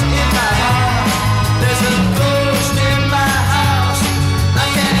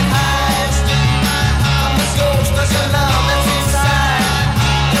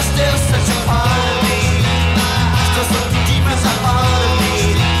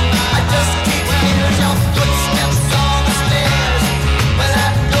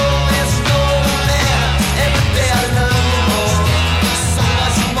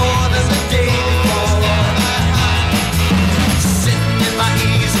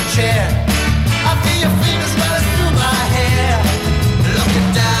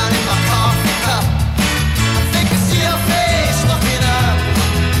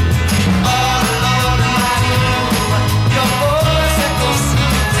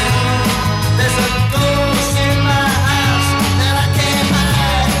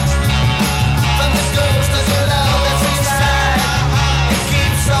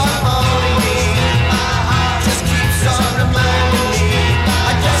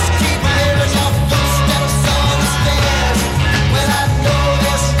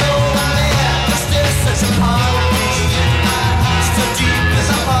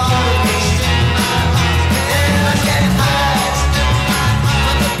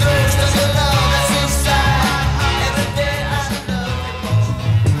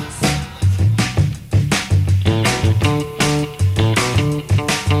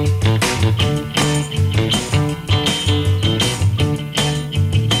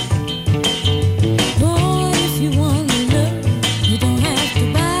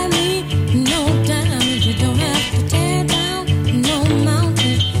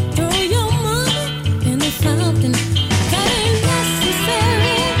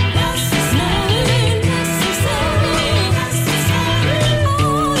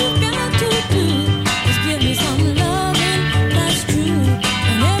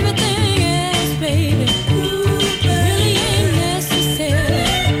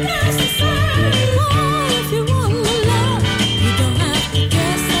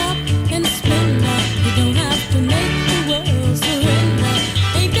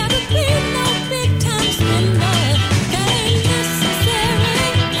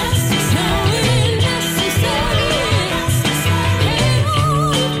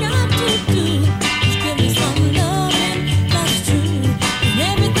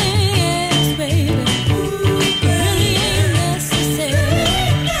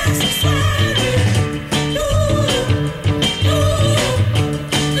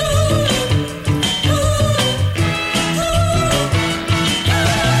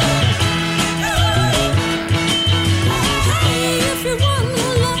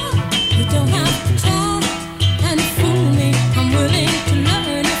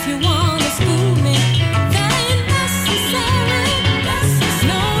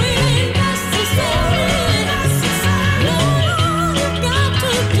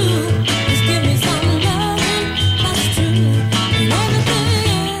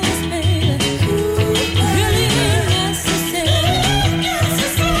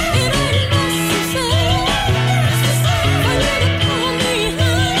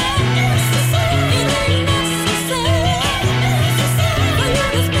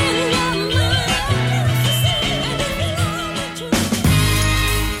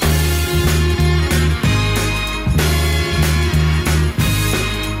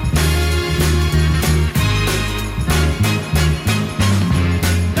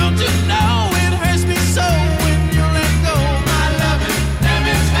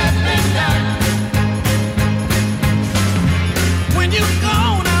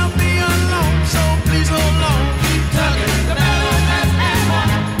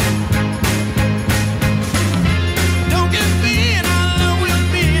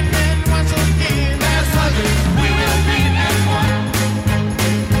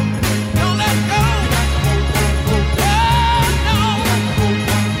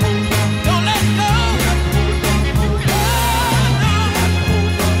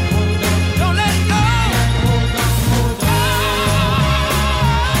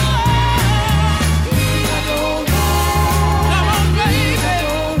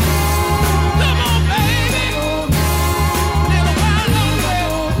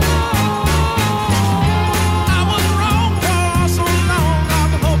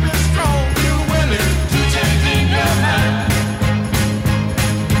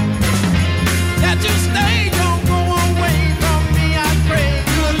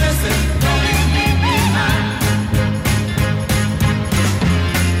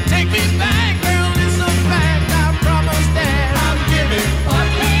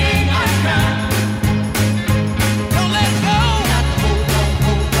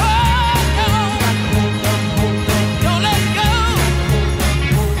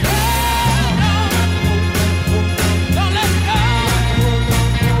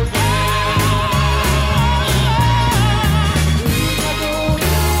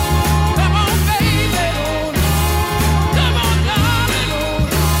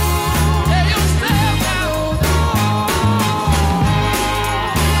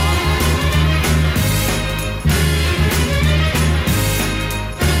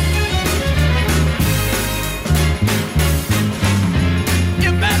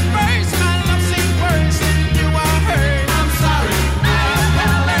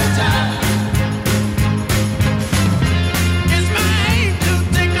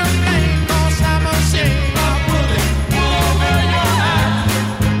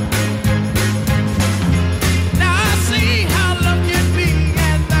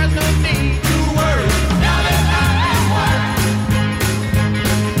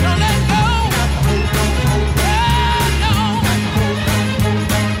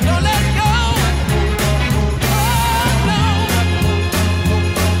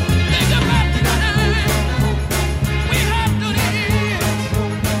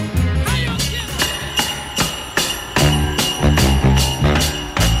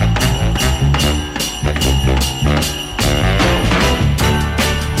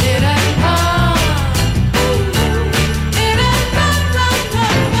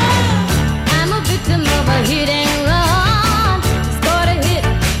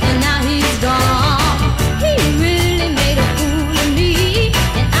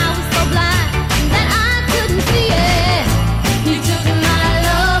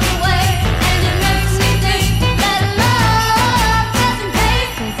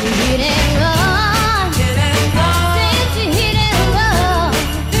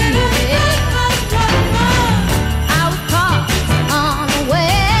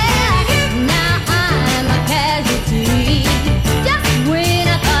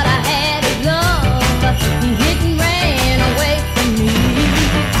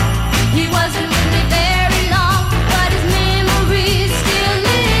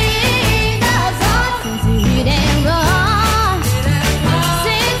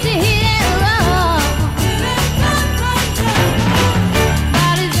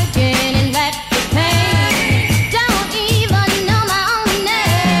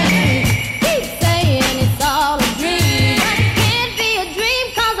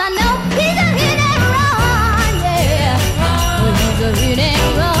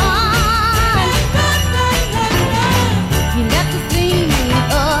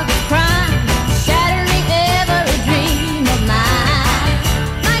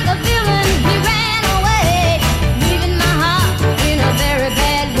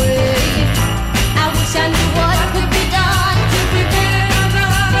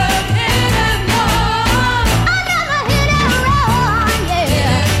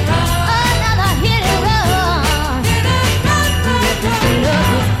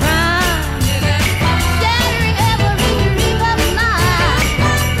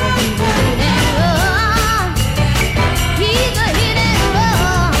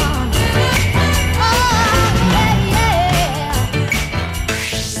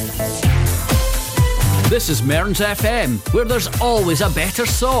 is Mearns FM, where there's always a better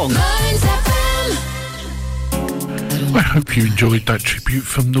song. Mearns FM. I hope you enjoyed that tribute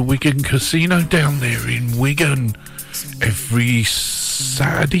from the Wigan Casino down there in Wigan every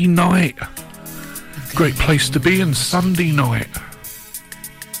Saturday night. Great place to be, and Sunday night.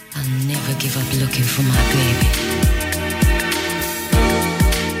 I'll never give up looking for my baby.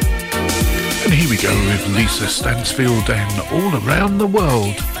 And here we go with Lisa Stansfield and All Around the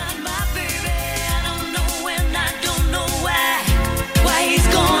World. Why he's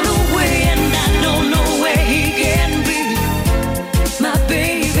gone away and I don't know where he can be, my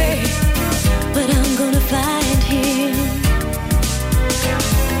baby, But I'm gonna find him.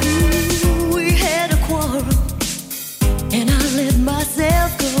 We had a quarrel and I let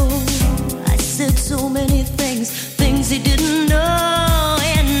myself go. I said so many things he didn't know,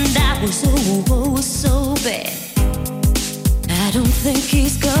 and I was oh so bad. I don't think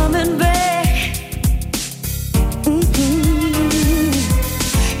he's coming back.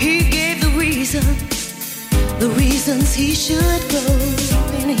 He gave the reasons he should go,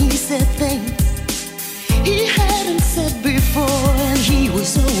 and he said things he hadn't said before, and he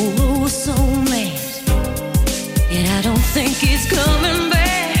was oh so mad. And I don't think he's coming back.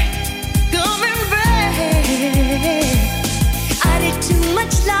 I did too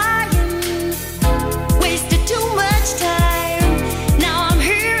much lying, wasted too much time. Now I'm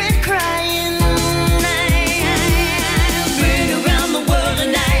here and crying. I've been around the world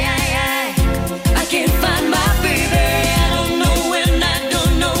and I can't find my baby. I don't know and I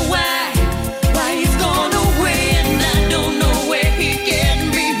don't know why he's gone away, and I don't know where he can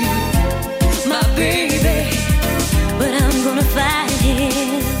be, my baby. But I'm gonna find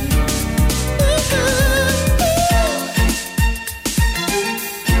him.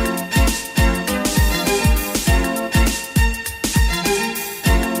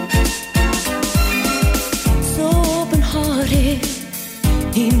 So open-hearted,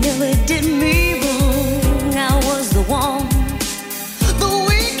 he never did me wrong. I was the one, the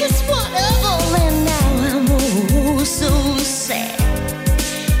weakest one ever, and now I'm oh so sad.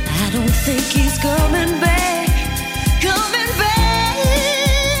 I don't think he's coming back.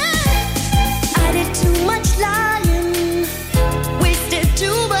 I did too much lying, wasted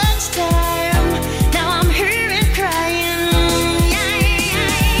too much time. Now I'm here and crying.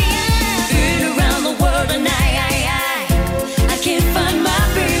 Been around the world and I can't find my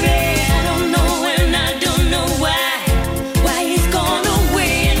baby. I don't know and I don't know why he's gone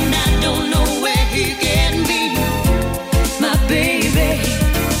away, and I don't know where he can be, my baby.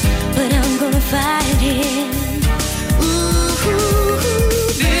 But I'm gonna find him.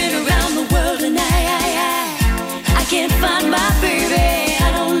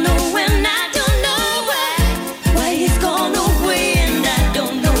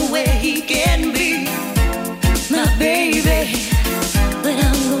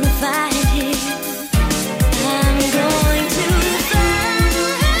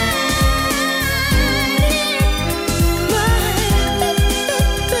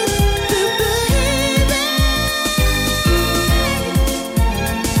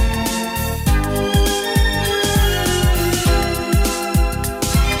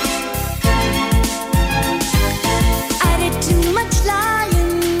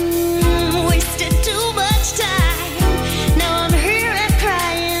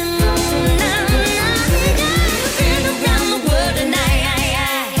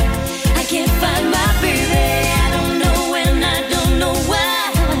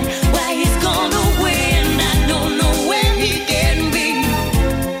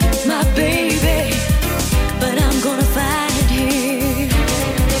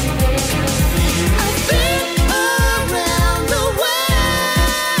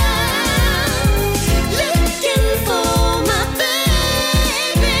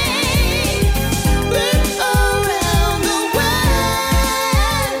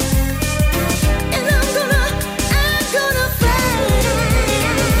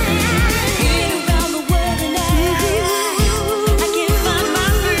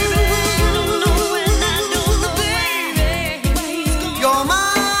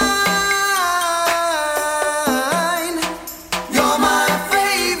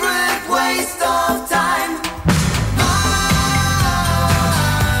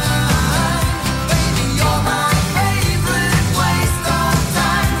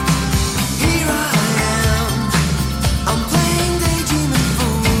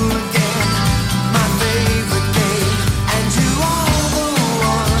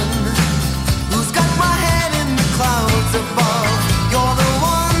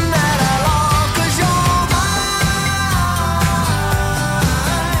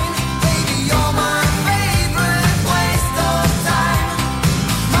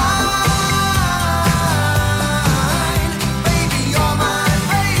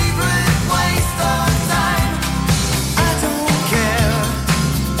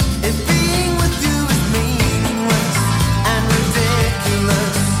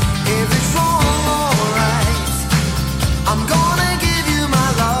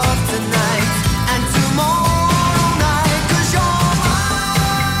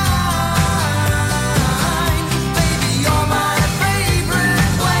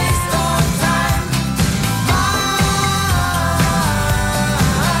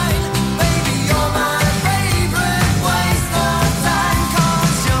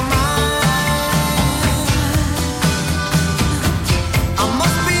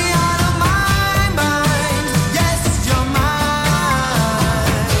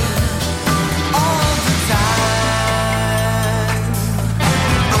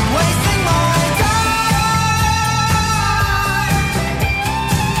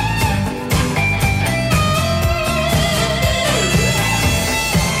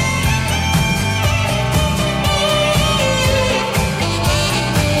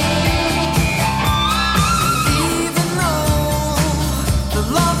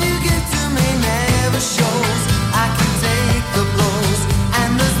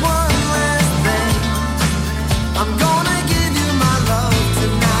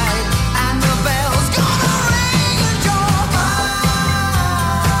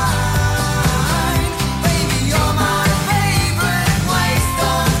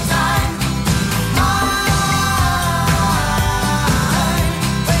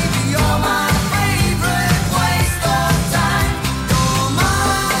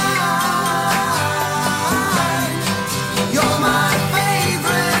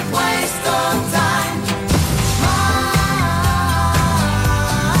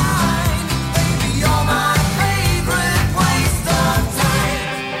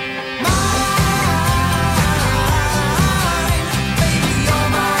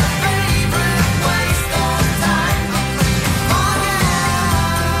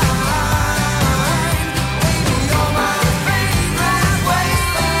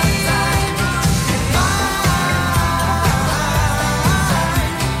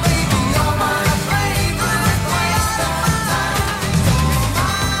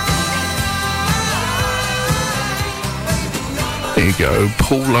 go.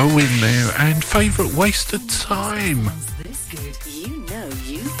 Paul Owen there, and favourite waste of time. This good, you know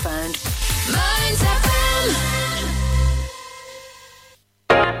you found Mearns FM.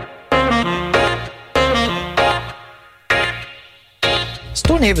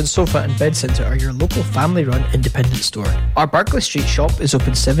 Stonehaven Sofa and Bed Centre are your local family-run independent store. Our Berkeley Street shop is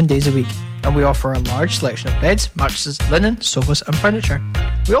open 7 days a week, and we offer a large selection of beds, mattresses, linen, sofas and furniture.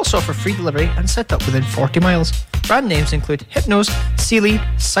 We also offer free delivery and set up within 40 miles. Brand names include Hypnose, Sealy,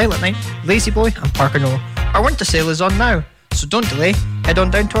 Silent Night, Lazy Boy and Parker Knoll. Our winter sale is on now, so don't delay. Head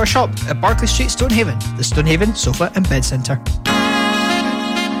on down to our shop at Berkeley Street, Stonehaven, the Stonehaven Sofa and Bed Centre.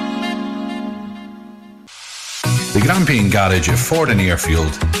 The Grampian Garage at Ford and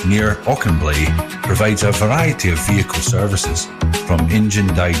Airfield, near Auchenblay, provides a variety of vehicle services, from engine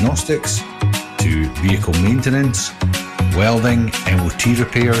diagnostics to vehicle maintenance, welding, MOT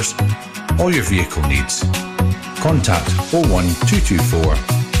repairs, all your vehicle needs. Contact 01224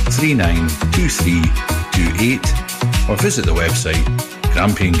 392328 or visit the website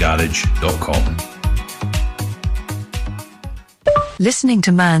grampiangarage.com. Listening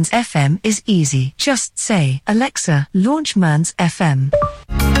to Mearns FM is easy. Just say, Alexa, launch Mearns FM.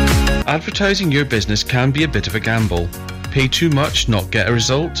 Advertising your business can be a bit of a gamble. Pay too much, not get a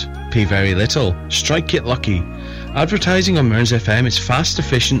result. Pay very little, strike Get Lucky. Advertising on Mearns FM is fast,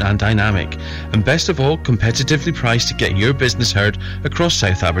 efficient and dynamic, and best of all, competitively priced to get your business heard across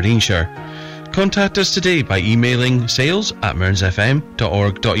South Aberdeenshire. Contact us today by emailing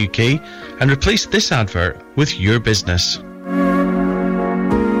sales@mearnsfm.org.uk and replace this advert with your business.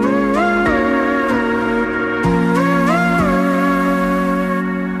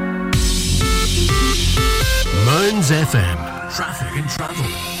 Mearns FM, traffic and travel.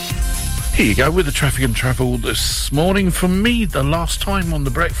 Here you go with the traffic and travel this morning. From me, the last time on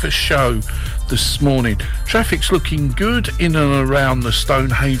the breakfast show this morning. Traffic's looking good in and around the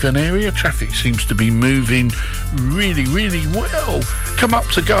Stonehaven area. Traffic seems to be moving really, really well. Come up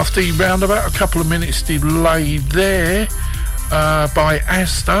to Garthdee roundabout, a couple of minutes delayed there by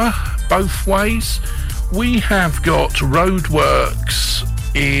Asda, both ways. We have got roadworks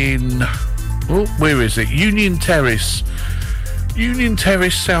in... Oh, where is it? Union Terrace. Union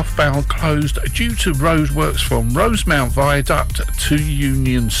Terrace southbound closed due to roadworks from Rosemount Viaduct to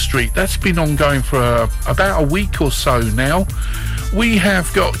Union Street. That's been ongoing for about a week or so now. We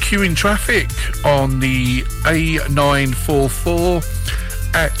have got queuing traffic on the A944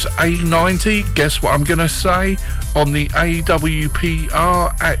 at A90. Guess what I'm going to say? On the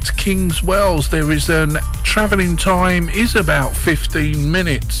AWPR at Kings Wells, there is a travelling time is about 15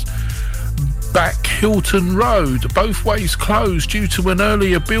 minutes. Back Hilton Road, both ways closed due to an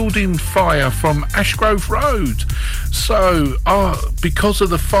earlier building fire from Ashgrove Road. So, because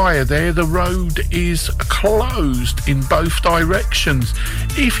of the fire there, the road is closed in both directions.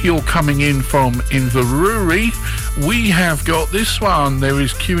 If you're coming in from Inverurie, we have got this one. There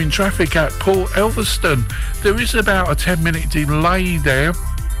is queuing traffic at Port Elverston. There is about a 10-minute delay there.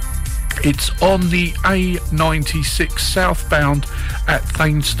 It's on the A96 southbound at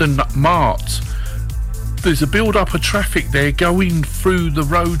Thainston Mart. There's a build-up of traffic there going through the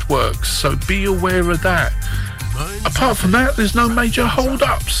roadworks, so be aware of that. Apart from that, there's no major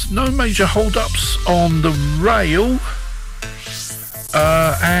hold-ups. No major hold-ups on the rail.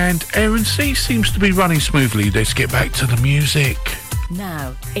 And Air and Sea seems to be running smoothly. Let's get back to the music.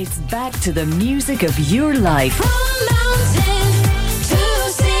 Now, it's back to the music of your life.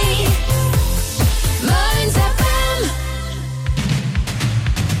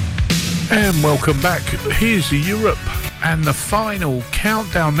 And welcome back. Here's Europe and the final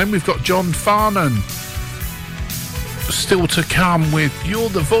countdown. Then we've got John Farnan still to come with You're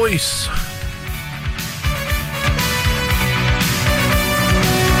the Voice.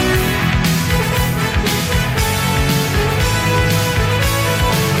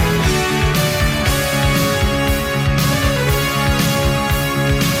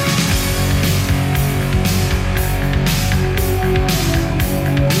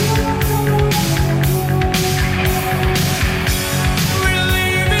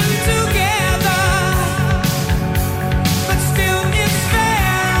 Together, but still it's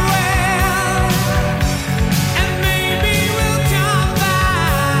fair.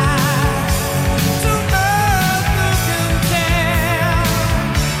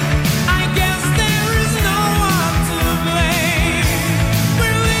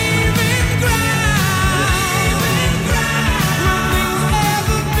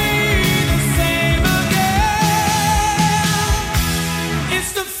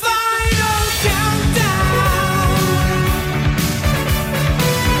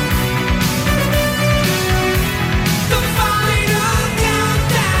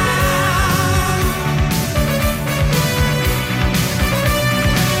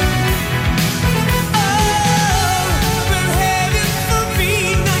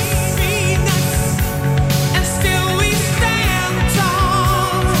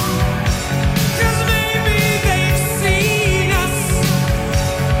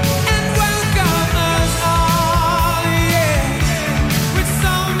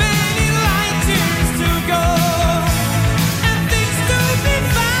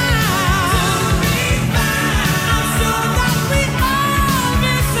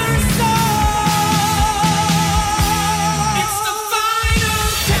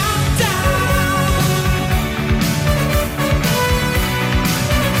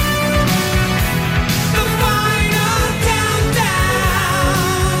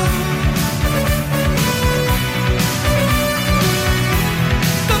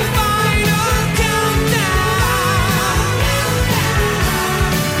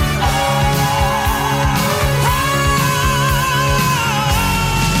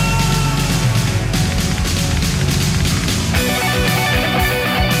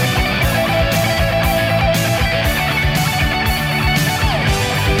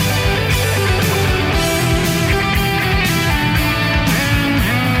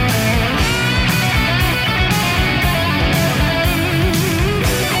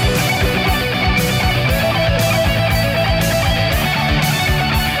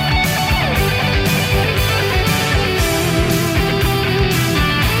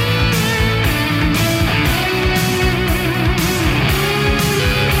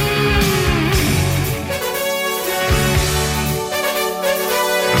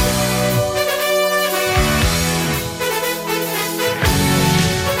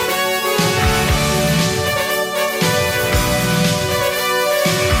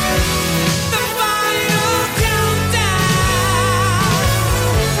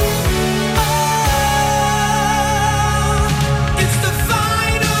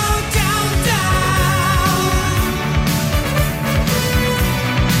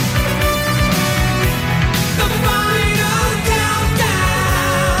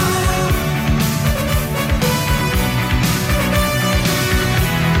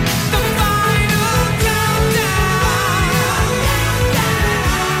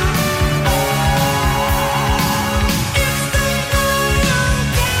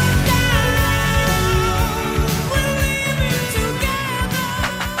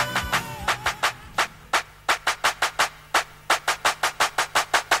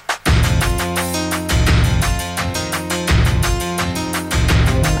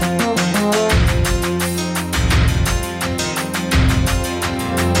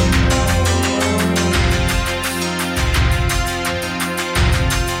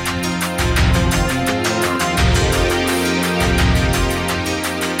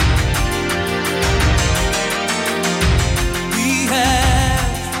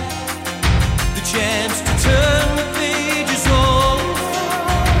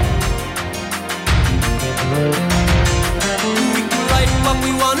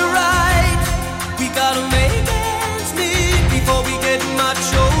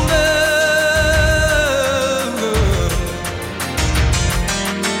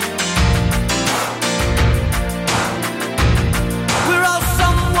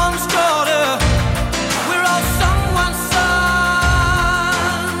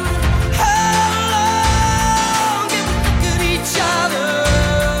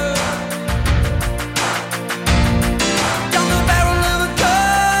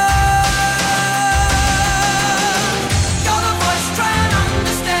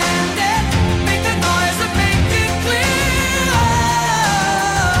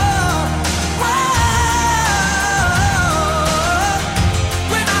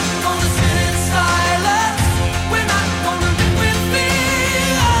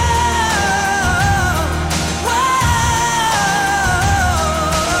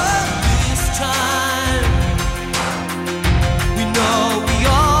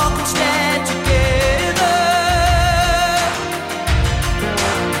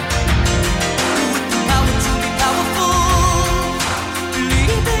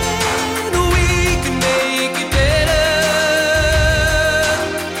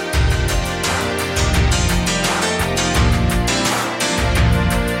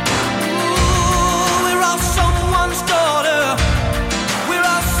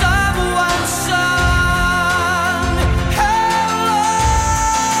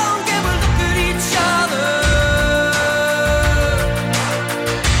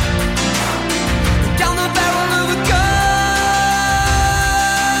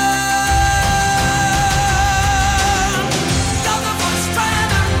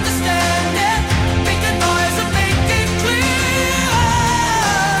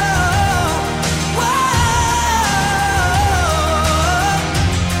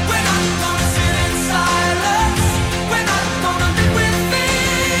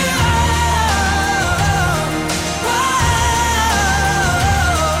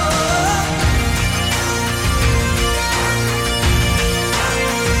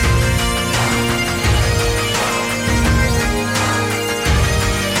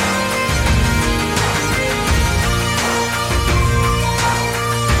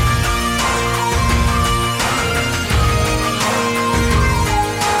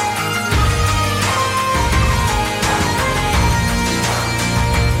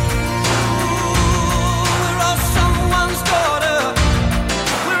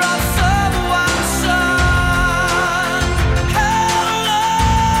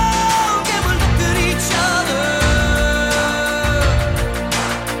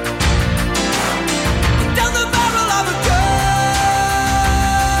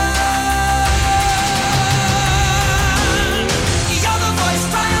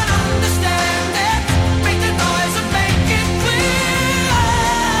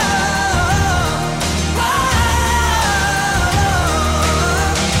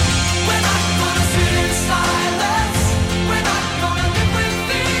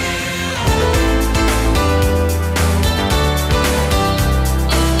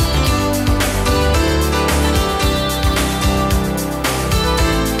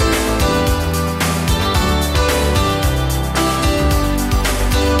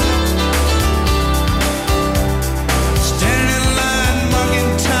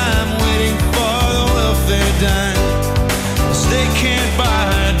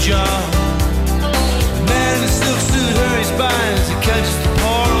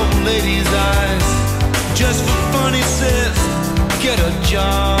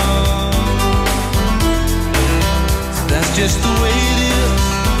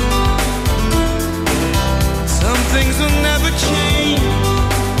 things will never change.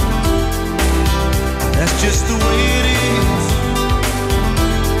 That's just the way it is.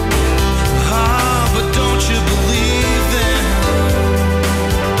 Ah, but don't you believe them?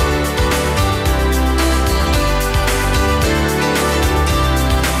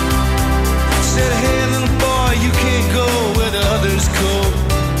 Said, hey little boy, you can't go where the others go.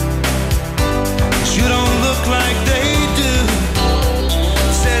 You don't look like they do.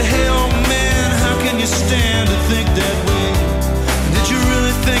 Said, hey old man, how can you stand to think that way? Did you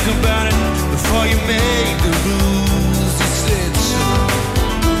really think about it before you made the rules? He said so.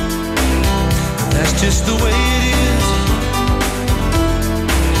 That's just the way it is.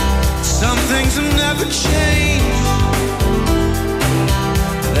 Some things will never change.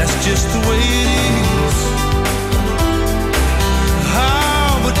 That's just the way it is.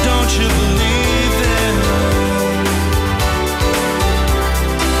 Oh, but don't you believe them?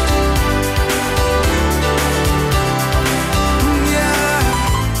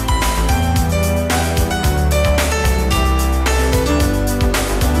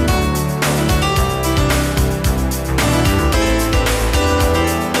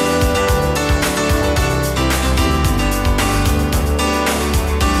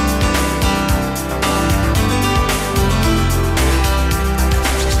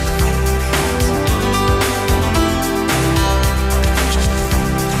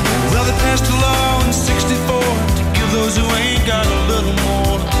 Passed a law in 64 to give those who ain't got a little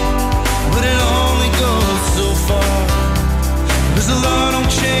more, but it only goes so far. Because the law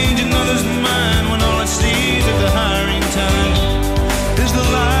don't change another's mind when all it sees at the hiring time is the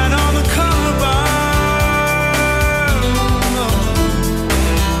line on the color bar.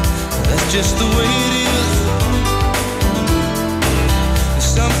 That's just the way it is.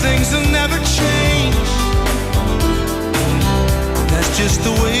 Some things will never change. That's just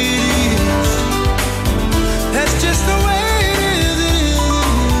the way it is. That's just the way it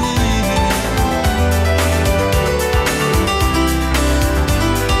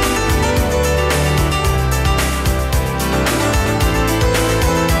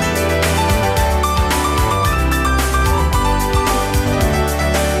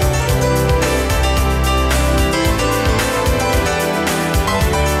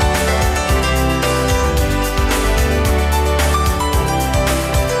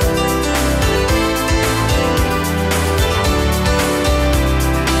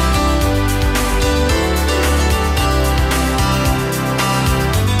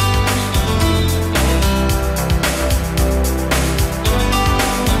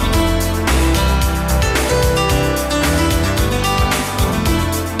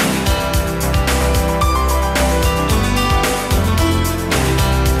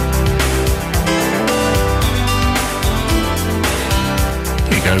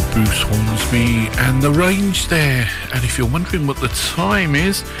Bruce Hornsby and the range there. And if you're wondering what the time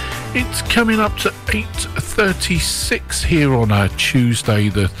is, it's coming up to 8:36 here on a Tuesday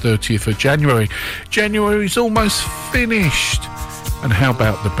the 30th of January. January's almost finished. And how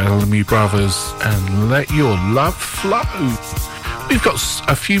about the Bellamy Brothers and Let Your Love Flow? We've got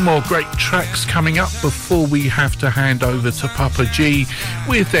a few more great tracks coming up before we have to hand over to Papa G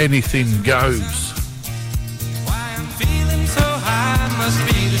with Anything Goes. Must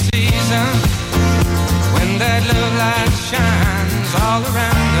be the season when that love light shines all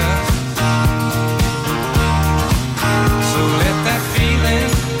around us. So let that feeling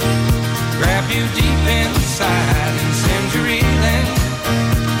grab you deep inside and send you reeling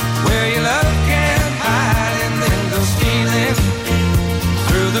where your love can't hide, and then go stealing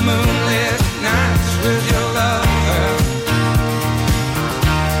through the moonlit nights with your lover.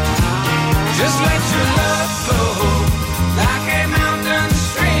 Just let your love flow like a mountain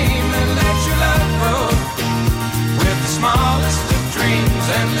stream, and let your love grow with the smallest of dreams,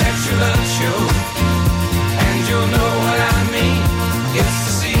 and let your love show, and you'll know what I mean. It's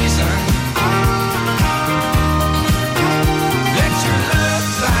the season. Let your love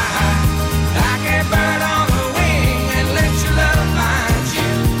fly like a bird on the wing, and let your love bind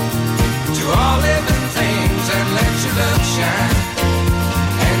you to all living things, and let your love shine,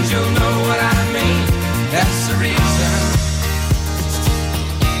 and you'll know what I mean. That's the reason.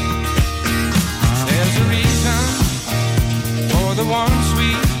 There's a reason for the warm,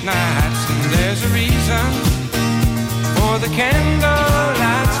 sweet nights, and there's a reason for the candle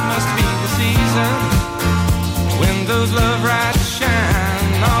lights. Must be the season when those love lights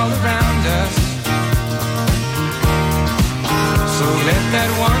shine all around us. So let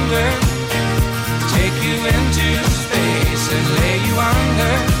that wonder take you into space and lay you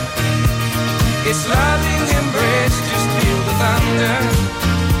under its loving embrace. Just feel the thunder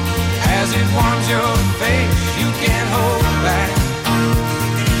as it warms your face. You get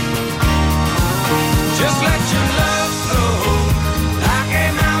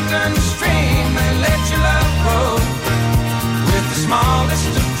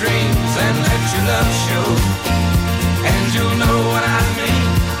smallest of dreams and let your love show. And you'll know what I mean.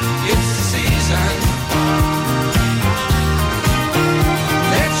 It's the season.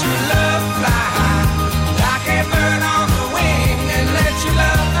 Let your love fly high like a bird on the wing, and let your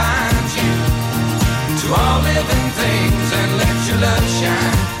love find you to all living things, and let your love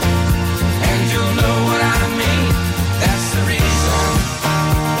shine. And you'll know what I mean. That's the reason.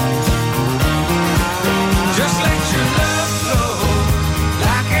 Just let your love flow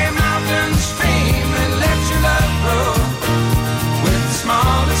like a mountain stream, and let your love grow with the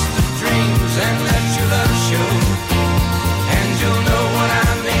smallest of dreams, and let your love show. And you'll know what I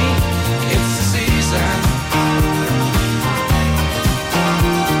mean. It's the season.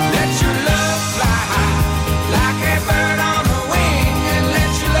 Let your love fly high like a bird on the wing, and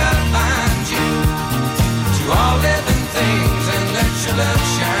let your love find you to all living things, and let your love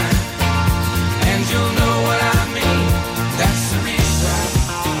shine. And you'll know what I mean. That's the reason.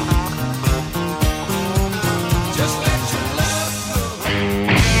 Just let your love flow.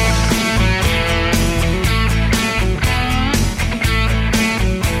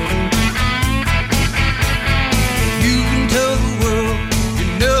 You can tell the world you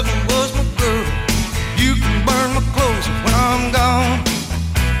never was my girl. You can burn my clothes when I'm gone.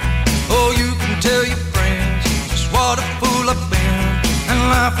 Oh, you can tell your friends just what a fool I've been, and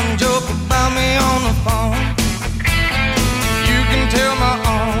laugh and joke about me on the phone. You can tell my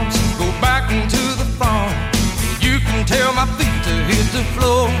arms go back into the farm. You can tell my feet to hit the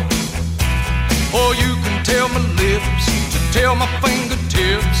floor. Or you can tell my lips to tell my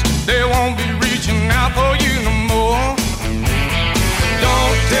fingertips they won't be reaching out for you no more.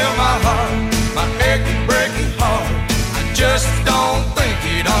 Don't tell my heart, my achy, breaky heart, I just don't think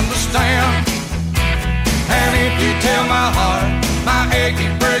he'd understand. And if you tell my heart, my achy,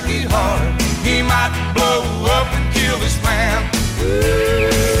 breaky heart, he might blow up and kill this man.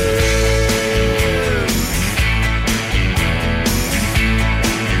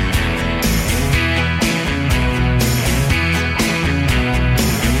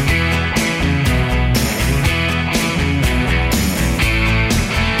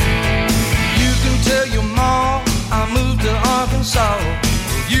 You can tell your mom I moved to Arkansas.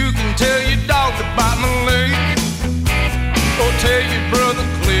 You can tell your dog to bite my leg. Or tell your brother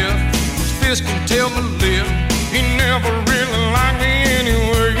Cliff, whose fist can tell my lip, he never really liked me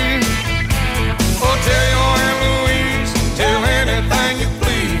anyway. Or tell your Aunt Louise, tell anything you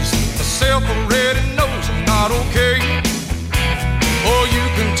please, myself already knows I'm not okay. Or you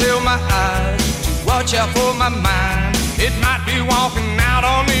can tell my eyes to watch out for my mind, it might be walking out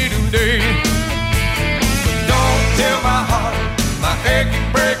on me today. But don't tell my heart, my achy,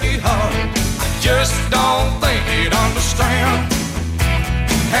 breaky heart, I just don't think he'd understand.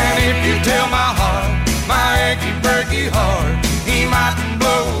 And if you tell my heart, my achy, breaky heart, he might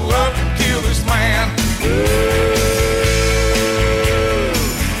blow up and kill this man.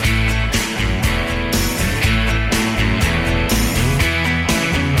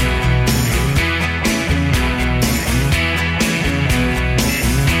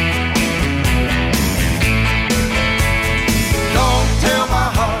 Don't tell my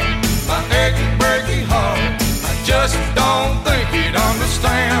heart, my achy, breaky heart, I just don't think he'd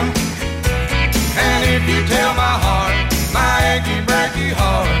understand. And if you tell my heart, my achy, breaky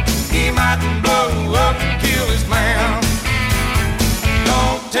heart, he might blow up and kill his man.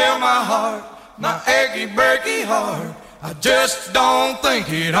 Don't tell my heart, my achy, breaky heart, I just don't think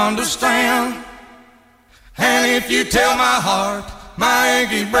he'd understand. And if you tell my heart, my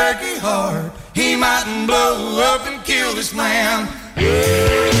achy, breaky heart, he might blow up and kill this man.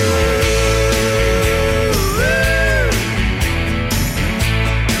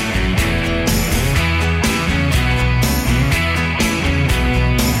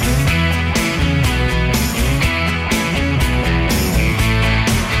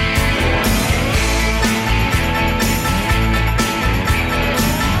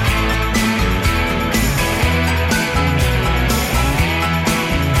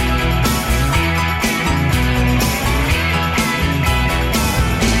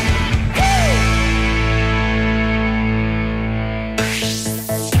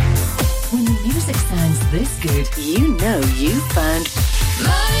 When the music sounds this good, you know you found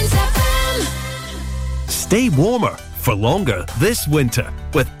Mearns FM. Stay warmer for longer this winter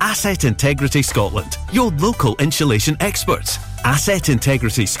with Asset Integrity Scotland, your local insulation experts. Asset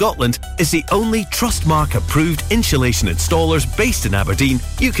Integrity Scotland is the only Trustmark approved insulation installers based in Aberdeen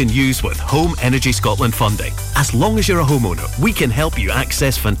you can use with Home Energy Scotland funding. As long as you're a homeowner, we can help you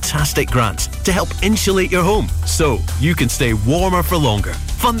access fantastic grants to help insulate your home so you can stay warmer for longer.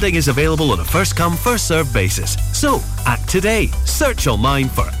 Funding is available on a first-come, first-served basis. So, act today. Search online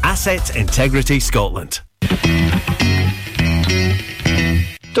for Asset Integrity Scotland.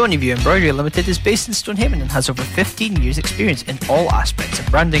 Stoneyview Embroidery Limited is based in Stonehaven and has over 15 years experience in all aspects of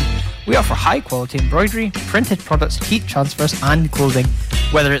branding. We offer high quality embroidery, printed products, heat transfers and clothing.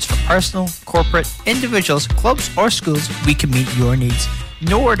 Whether it's for personal, corporate, individuals, clubs or schools, we can meet your needs.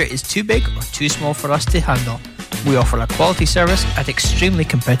 No order is too big or too small for us to handle. We offer a quality service at extremely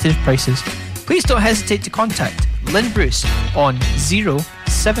competitive prices. Please don't hesitate to contact Lynn Bruce on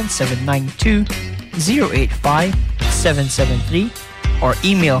 07792 085 773 or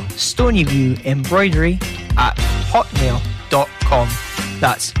email stonyviewembroidery@hotmail.com.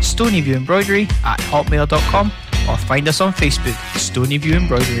 That's stonyviewembroidery@hotmail.com or find us on Facebook, Stonyview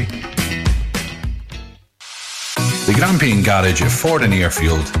Embroidery. The Grampian Garage at Ford and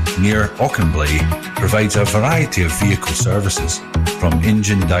Airfield, near Auchenblay, provides a variety of vehicle services, from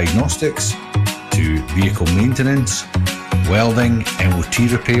engine diagnostics to vehicle maintenance, welding, MOT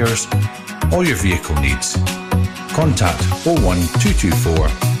repairs, all your vehicle needs. Contact 01224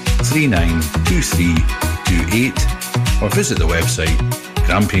 392328 or visit the website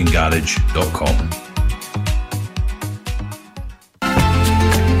grampiangarage.com.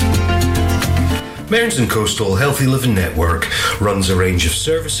 Mearns and Coastal Healthy Living Network runs a range of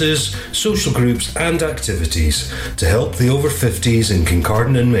services, social groups and activities to help the over 50s in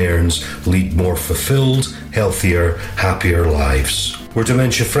Kincardine and Mearns lead more fulfilled, healthier, happier lives. We're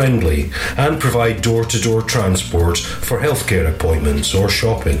dementia friendly and provide door-to-door transport for healthcare appointments or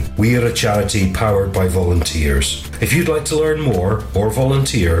shopping. We are a charity powered by volunteers. If you'd like to learn more or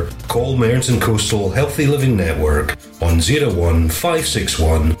volunteer, call Mearns and Coastal Healthy Living Network on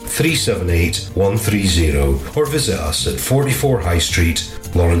 01561 378 130 or visit us at 44 High Street,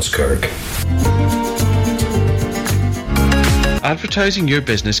 Lawrence Kirk. Advertising your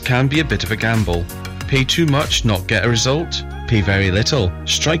business can be a bit of a gamble. Pay too much, not get a result. Pay very little,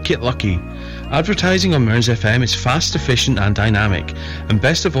 strike it lucky. Advertising on Mearns FM is fast, efficient and dynamic, and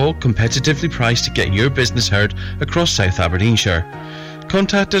best of all, competitively priced to get your business heard across South Aberdeenshire.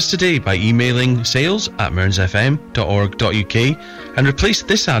 Contact us today by emailing sales@mearnsfm.org.uk and replace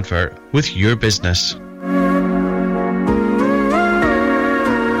this advert with your business.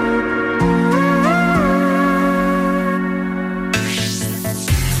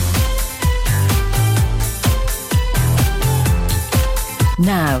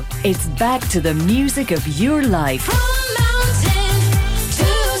 Now, it's back to the music of your life.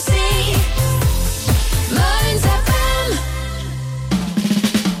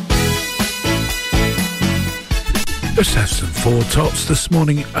 Let's have some Four Tops this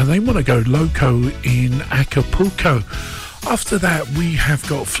morning, and they want to go loco in Acapulco. After that, we have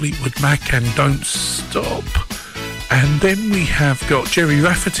got Fleetwood Mac and Don't Stop. And then we have got Jerry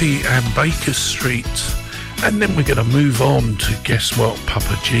Rafferty and Baker Street. And then we're going to move on to Guess What,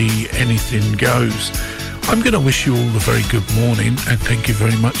 Papa G, Anything Goes. I'm going to wish you all a very good morning and thank you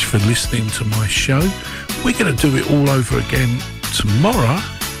very much for listening to my show. We're going to do it all over again tomorrow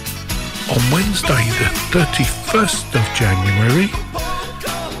on Wednesday the 31st of January.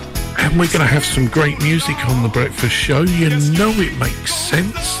 And we're going to have some great music on the breakfast show. You know it makes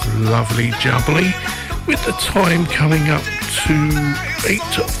sense. Lovely jubbly. With the time coming up to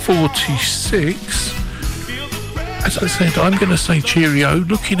 8:46. As I said, I'm going to say cheerio.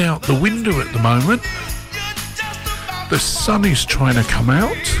 Looking out the window at the moment, the sun is trying to come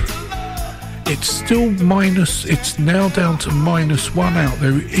out. It's still it's now down to -1 out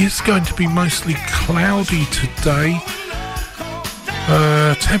there. It is going to be mostly cloudy today.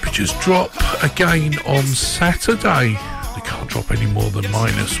 Temperatures drop again on Saturday. They can't drop any more than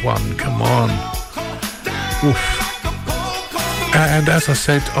 -1. Come on. Oof. And as I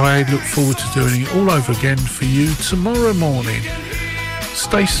said, I look forward to doing it all over again for you tomorrow morning.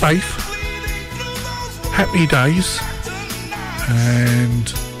 Stay safe, happy days,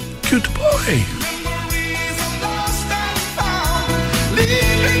 and goodbye.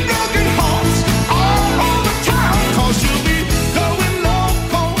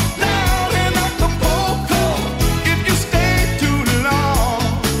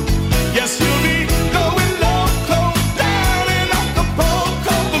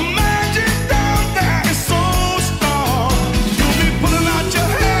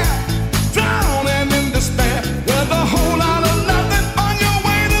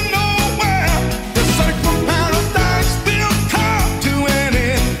 Paradise still comes.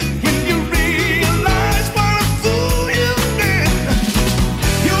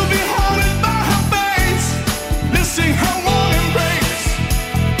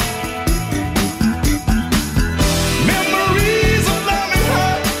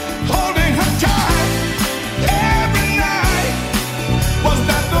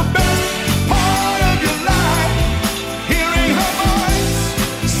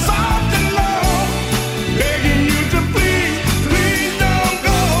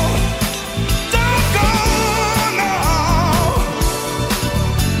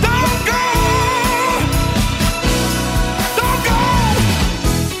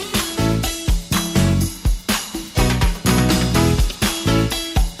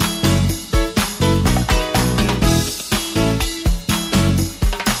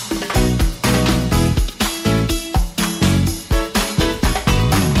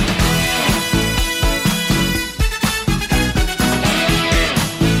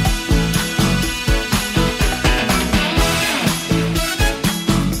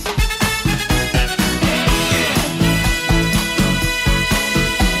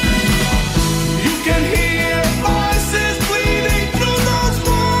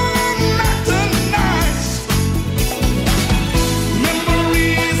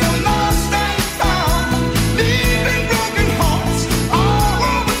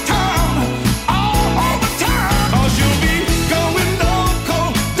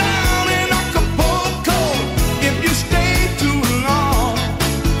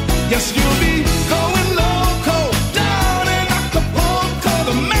 Yes, you'll be going loco down in Acapulco.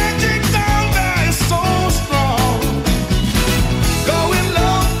 The magic down there is so strong. Going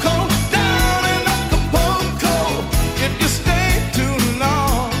loco down in Acapulco. If you stay too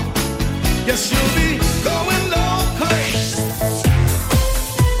long, yes, you'll be going loco.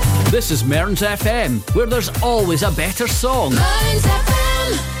 This is Mearns FM, where there's always a better song. Mearns FM.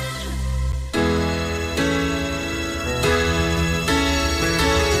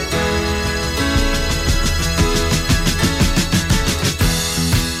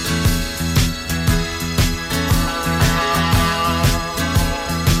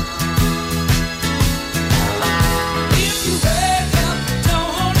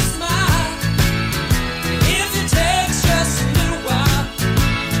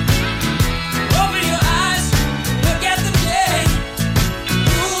 Open your eyes, look at the day.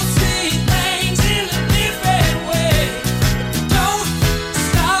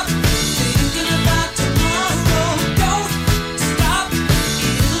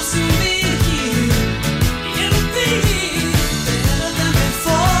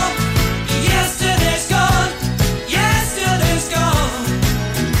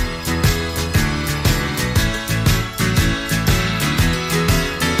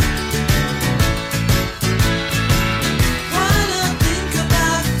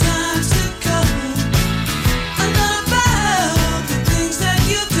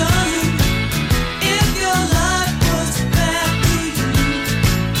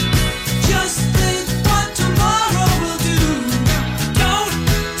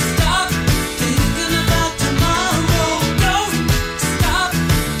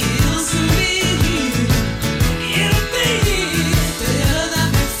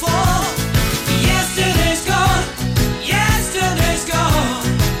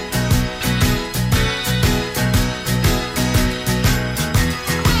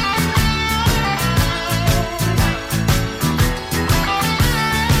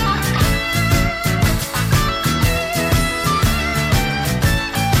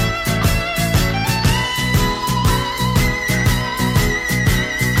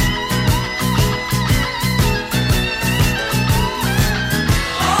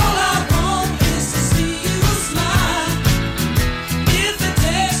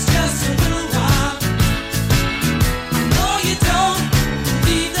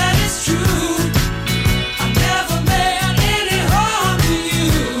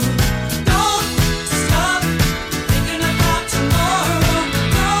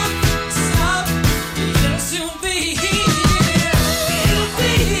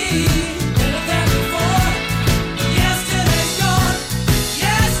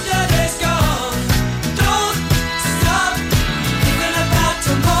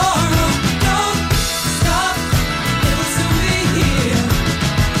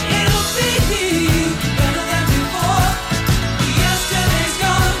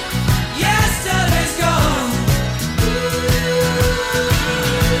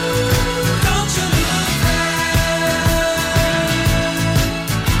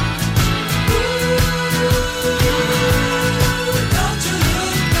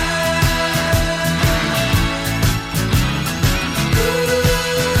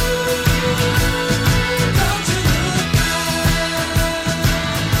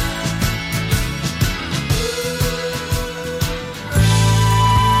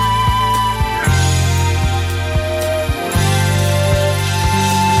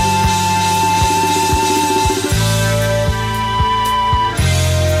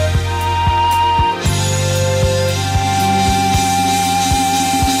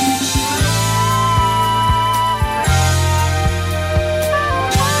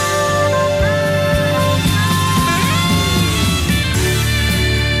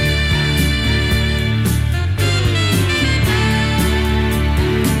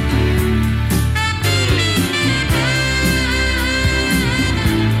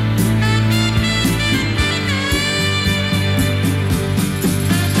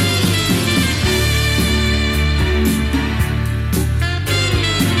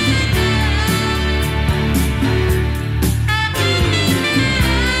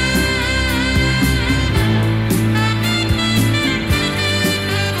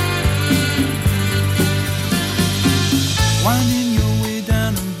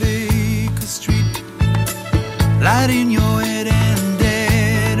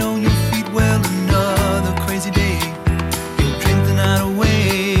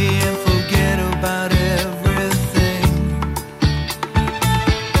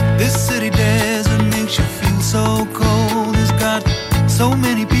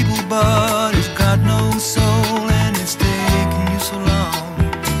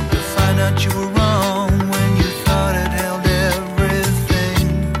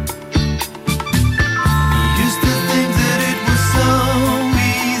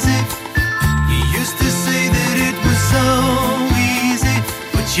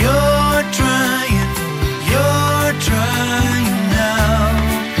 you're trying now.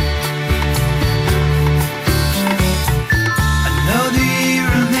 Another year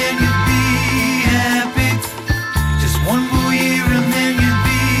and then you'd be happy. Just one more year and then you'd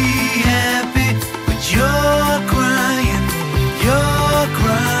be happy. But you're crying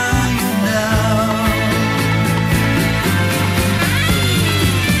now.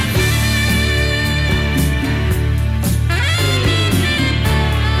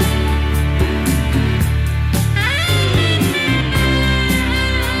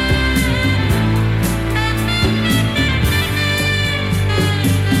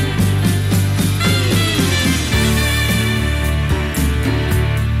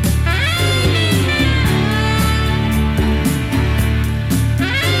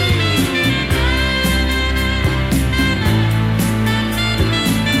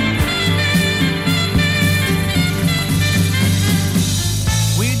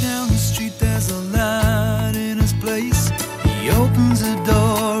 Way down the street there's a light in his place. He opens the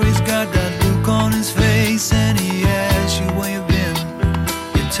door, he's got that look on his face, and he asks you where you've been.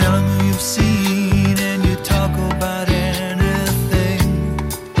 You tell him who you've seen, and you talk about anything.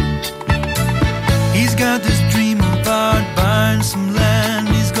 He's got this dream about buying some land.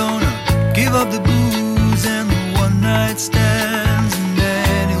 He's gonna give up the booze and the one night stands, and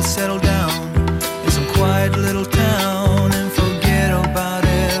then he'll settle down in some quiet little town and forget about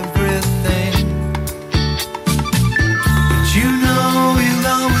everything. But you know he'll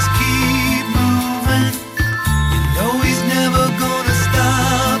always keep moving. You know he's never gonna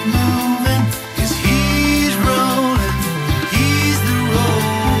stop moving, 'cause he's rolling, he's the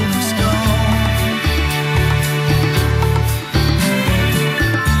rolling stone.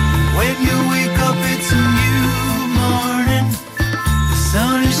 When you wake up it's a new morning. The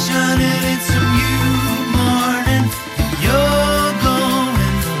sun is shining, it's a new morning. You're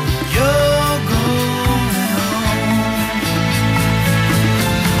going home.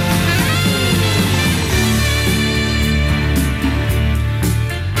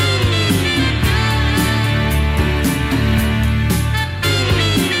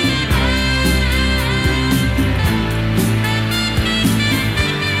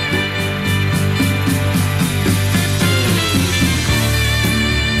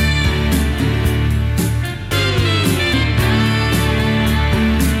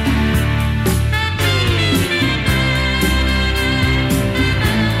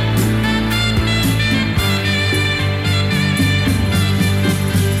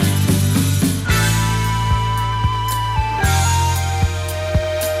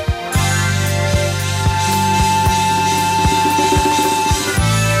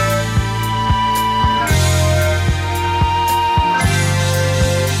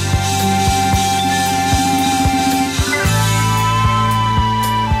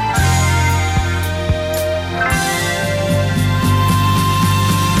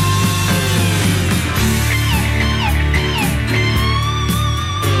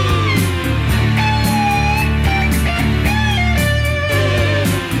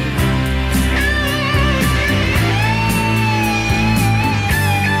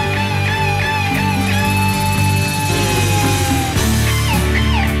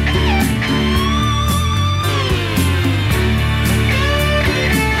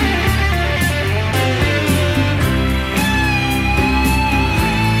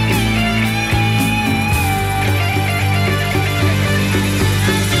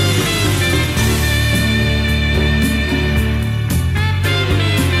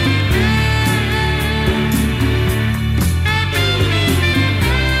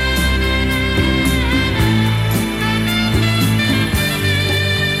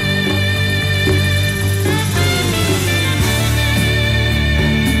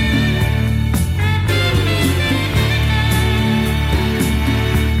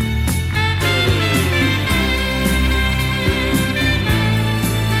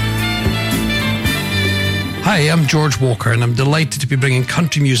 Hi, I'm George Walker and I'm delighted to be bringing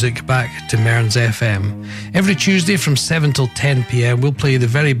country music back to Mearns FM. Every Tuesday from 7 till 10 p.m. we'll play the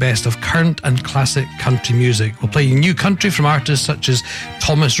very best of current and classic country music. We'll play new country from artists such as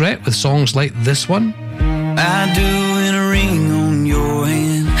Thomas Rhett with songs like this one. I do in a ring on your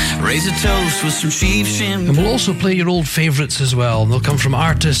hand, raise a toast with some sheep shin. And we'll also play your old favourites as well. They'll come from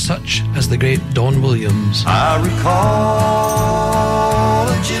artists such as the great Don Williams. I recall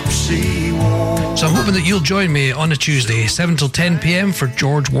a gypsy war. So I'm hoping that you'll join me on a Tuesday, 7 till 10 p.m. for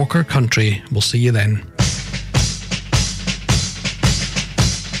George Walker Country. We'll see you then.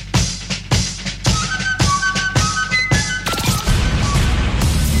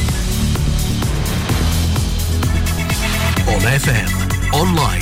 On FM, online